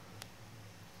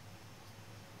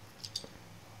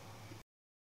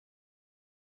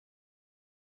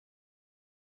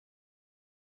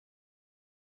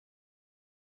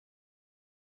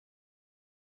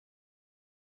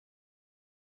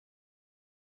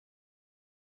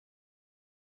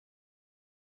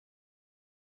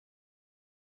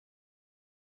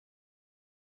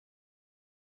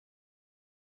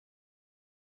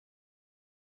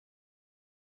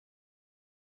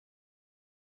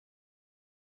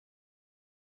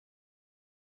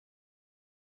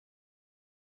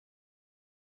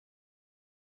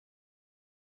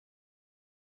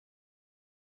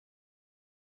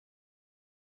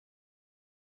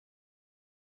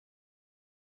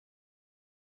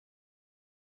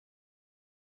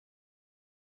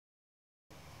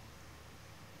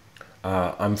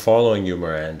 I'm following you,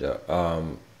 Miranda.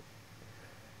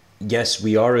 Yes,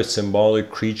 we are a symbolic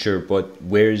creature, but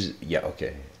where's. Yeah,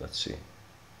 okay, let's see.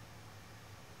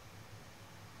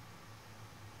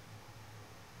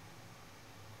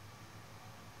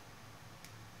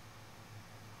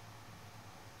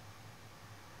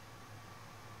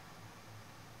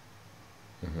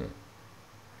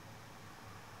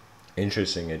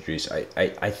 Interesting, Idris.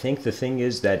 I think the thing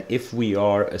is that if we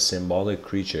are a symbolic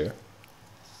creature,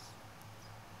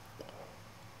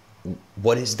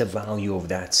 what is the value of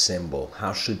that symbol?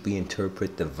 How should we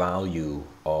interpret the value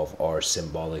of our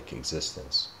symbolic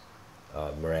existence?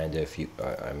 Miranda, if you,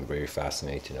 I'm very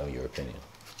fascinated to know your opinion.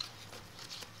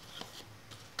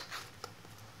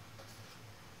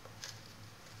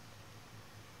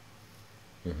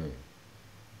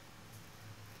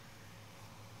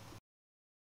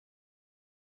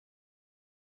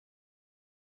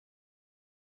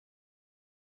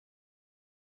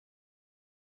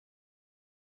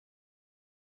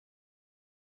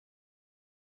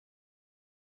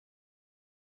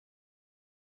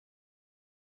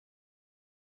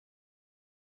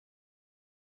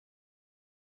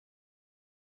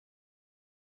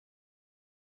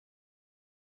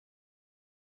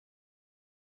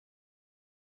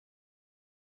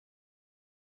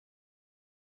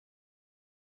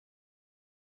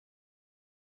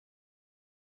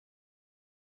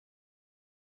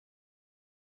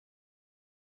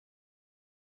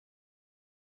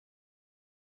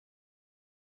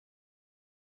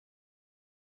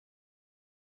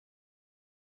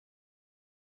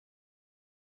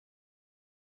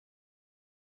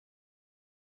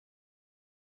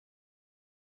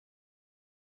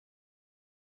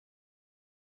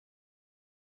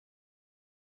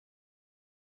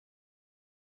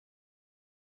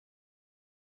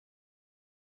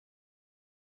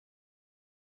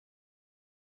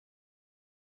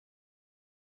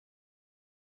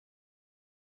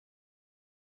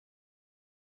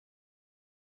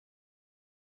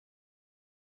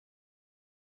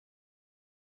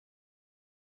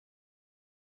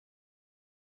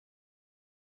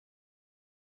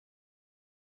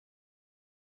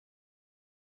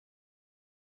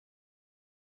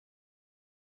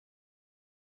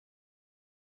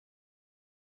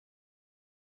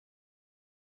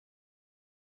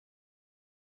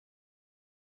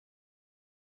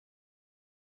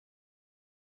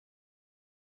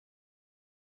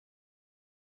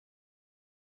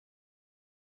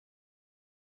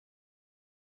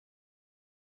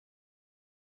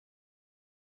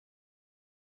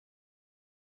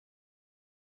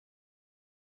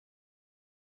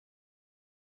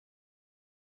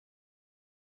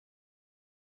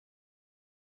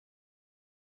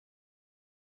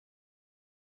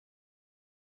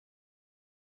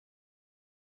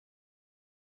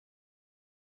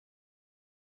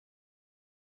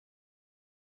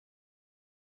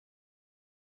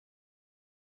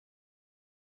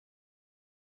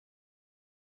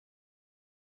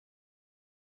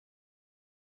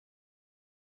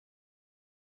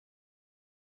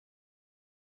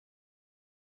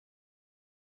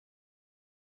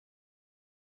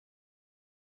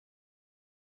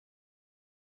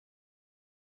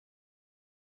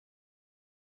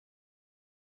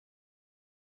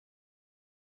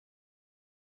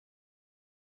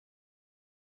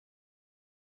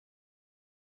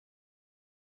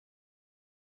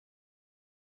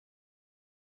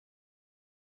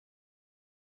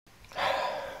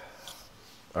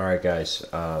 All right, guys.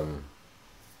 I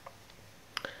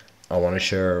want to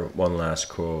share one last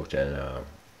quote, and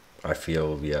I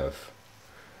feel we have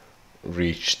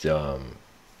reached our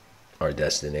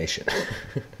destination.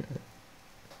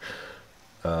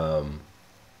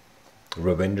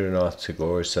 Rabindranath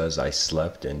Tagore says, I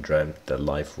slept and dreamt that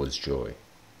life was joy.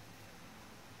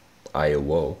 I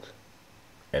awoke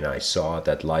and I saw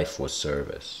that life was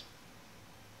service.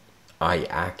 I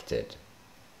acted,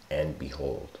 and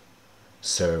behold,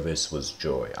 service was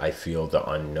joy. I feel the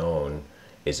unknown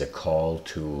is a call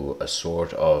to a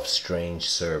sort of strange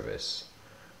service.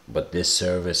 But this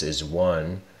service is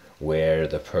one where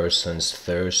the person's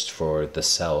thirst for the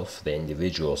self, the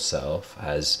individual self,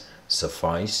 has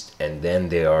sufficed, and then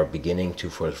they are beginning to,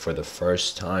 for the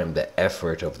first time, the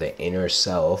effort of the inner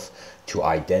self to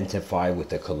identify with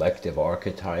the collective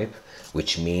archetype,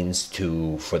 which means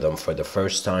to, for them, for the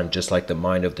first time, just like the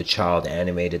mind of the child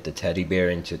animated the teddy bear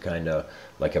into kind of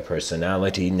like a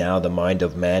personality, now the mind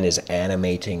of man is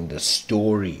animating the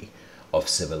story of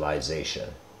civilization.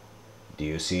 Do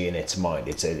you see? In its mind,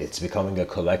 it's becoming a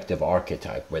collective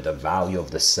archetype where the value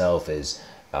of the self is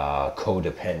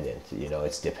codependent. You know,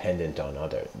 it's dependent on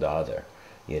the other.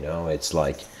 You know, it's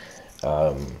like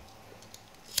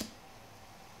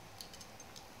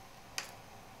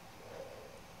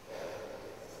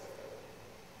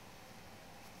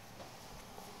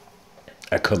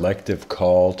a collective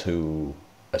call to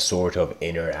a sort of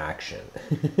inner action.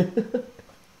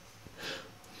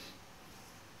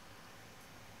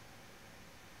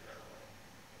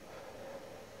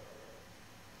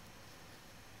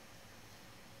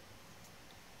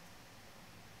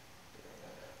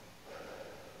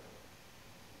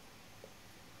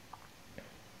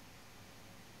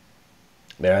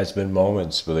 There has been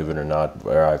moments, believe it or not,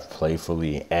 where I've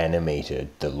playfully animated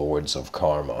the Lords of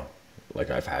Karma.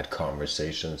 Like I've had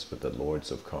conversations with the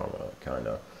Lords of Karma, kind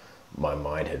of. My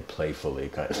mind had playfully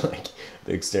kind of like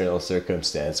the external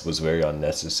circumstance was very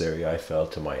unnecessary. I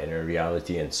felt to my inner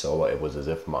reality, and so it was as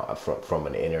if from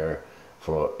an inner,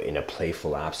 in a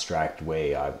playful, abstract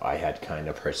way, I had kind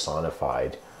of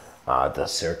personified the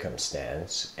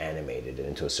circumstance, animated it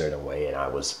into a certain way, and I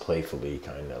was playfully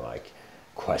kind of like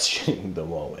questioning the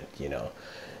moment, you know.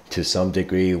 To some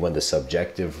degree, when the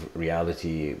subjective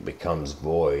reality becomes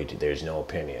void, there's no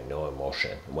opinion, no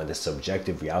emotion. When the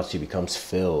subjective reality becomes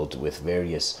filled with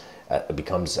various,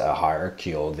 becomes a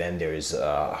hierarchical, then there's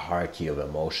a hierarchy of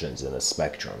emotions in a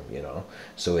spectrum, you know.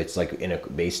 So it's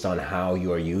like based on how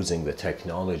you are using the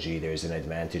technology, there's an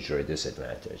advantage or a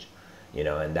disadvantage, you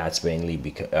know, and that's mainly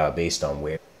based on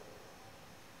where.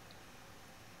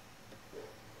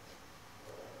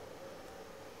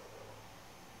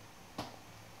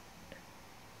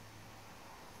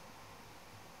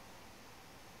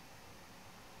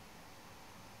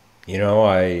 You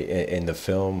know, in the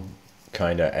film,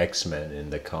 kind of X-Men in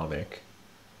the comic,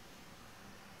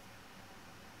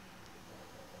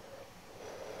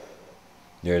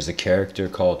 there's a character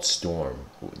called Storm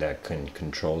that can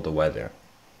control the weather.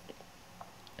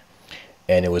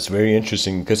 And it was very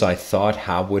interesting because I thought,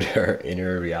 how would her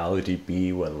inner reality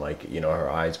be when, like, you know, her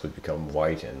eyes would become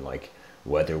white and like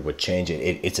weather would change.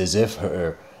 It's as if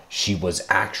she was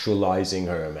actualizing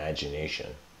her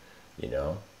imagination, you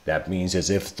know. That means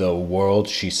as if the world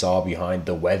she saw behind,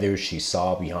 the weather she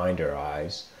saw behind her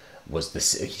eyes was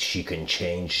this. She can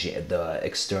change the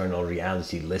external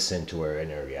reality, listen to her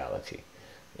inner reality,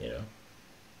 you know.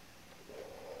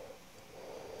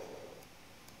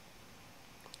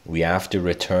 We have to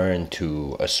return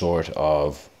to a sort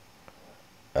of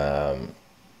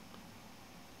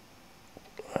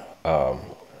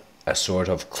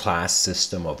class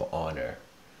system of honor,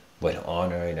 but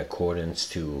honor in accordance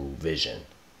to vision.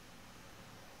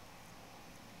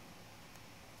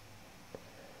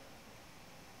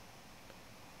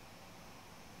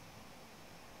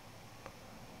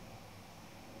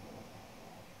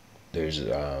 There's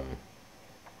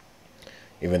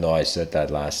even though I said that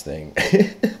last thing,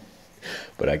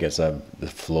 but I guess the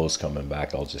flow's coming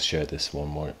back. I'll just share this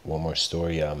one more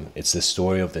story. It's the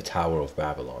story of the Tower of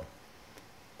Babylon,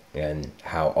 and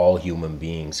how all human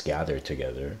beings gather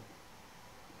together.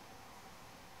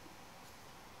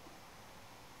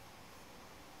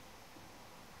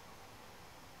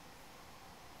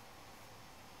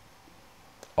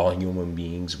 All human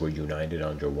beings were united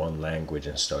under one language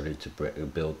and started to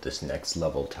build this next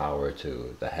level tower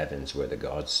to the heavens where the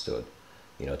gods stood,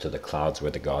 you know, to the clouds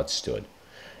where the gods stood.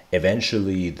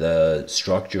 Eventually, the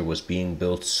structure was being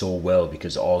built so well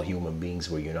because all human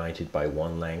beings were united by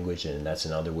one language, and that's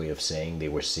another way of saying they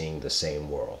were seeing the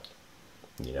same world,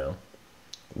 you know.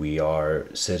 We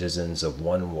are citizens of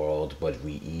one world, but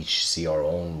we each see our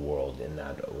own world in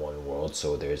that one world.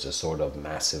 So there's a sort of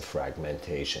massive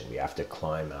fragmentation. We have to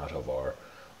climb out of our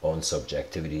own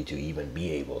subjectivity to even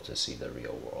be able to see the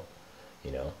real world,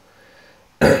 you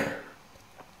know.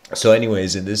 So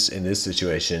anyways, in this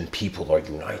situation, people are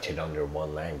united under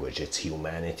one language. It's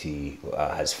humanity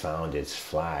has found its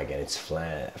flag, and its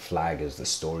flag is the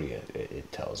story it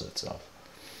tells itself.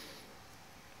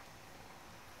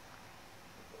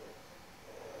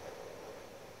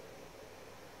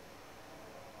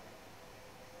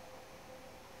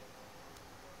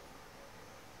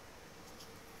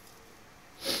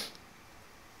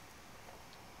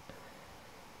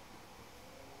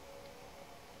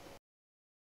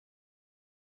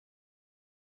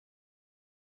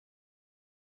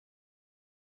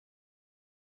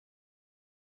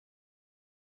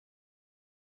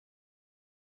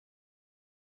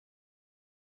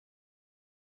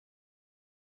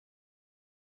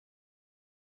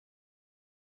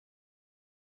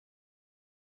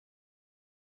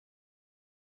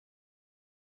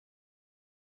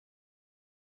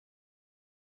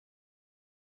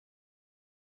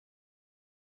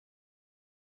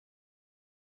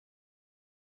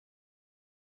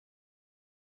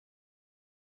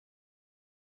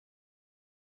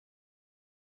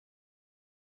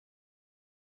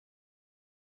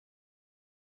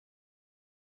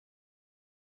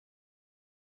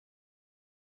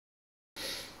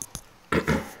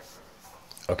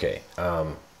 Okay,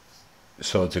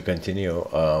 so to continue,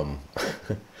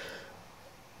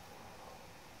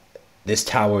 this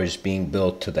tower is being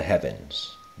built to the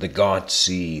heavens. The gods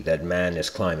see that man is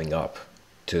climbing up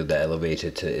to the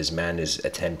elevated, to his man is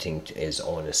attempting his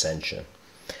own ascension.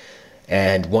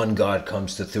 and one god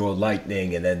comes to throw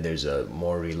lightning, and then there's a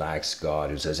more relaxed god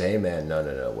who says, hey man,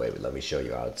 no, wait, let me show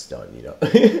you how it's done, you know.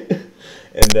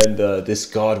 And then this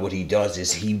god, what he does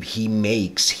is he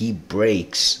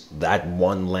breaks that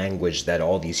one language that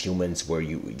all these humans were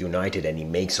united, and he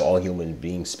makes all human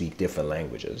beings speak different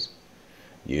languages.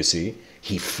 You see,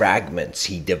 he fragments,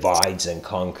 he divides and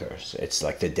conquers. It's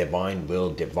like the divine will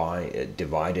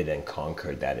divided and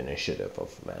conquered that initiative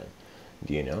of man.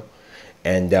 Do you know?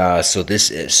 And so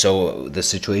the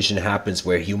situation happens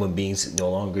where human beings no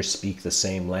longer speak the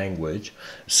same language,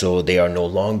 so they are no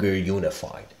longer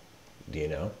unified. Do you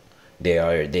know?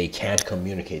 They can't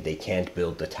communicate, they can't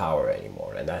build the tower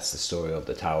anymore, and that's the story of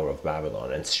the Tower of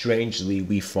Babylon. And strangely,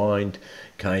 we find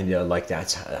kind of like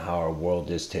that's how our world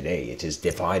is today. It is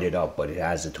divided up, but it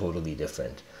has a totally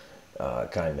different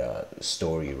kind of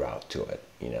story route to it,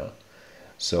 you know.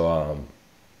 So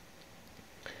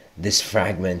this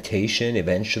fragmentation,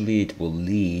 eventually it will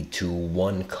lead to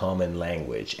one common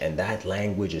language, and that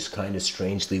language is kind of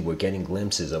strangely, we're getting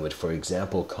glimpses of it. For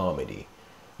example, comedy.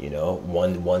 You know,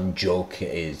 one joke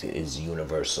is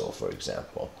universal, for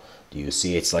example. Do you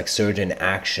see? It's like certain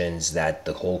actions that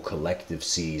the whole collective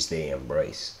sees, they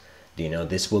embrace. Do you know?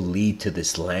 This will lead to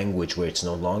this language where it's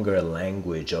no longer a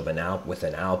language of with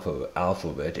an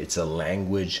alphabet. It's a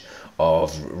language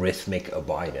of rhythmic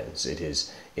abidance. It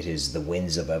is the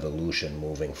winds of evolution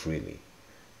moving freely.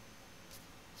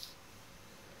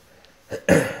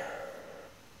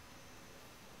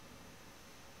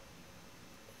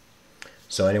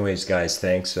 So anyways, guys,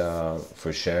 thanks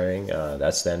for sharing.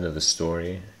 That's the end of the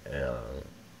story.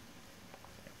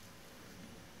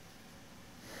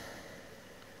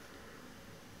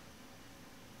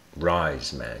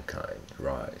 Rise, mankind,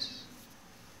 rise.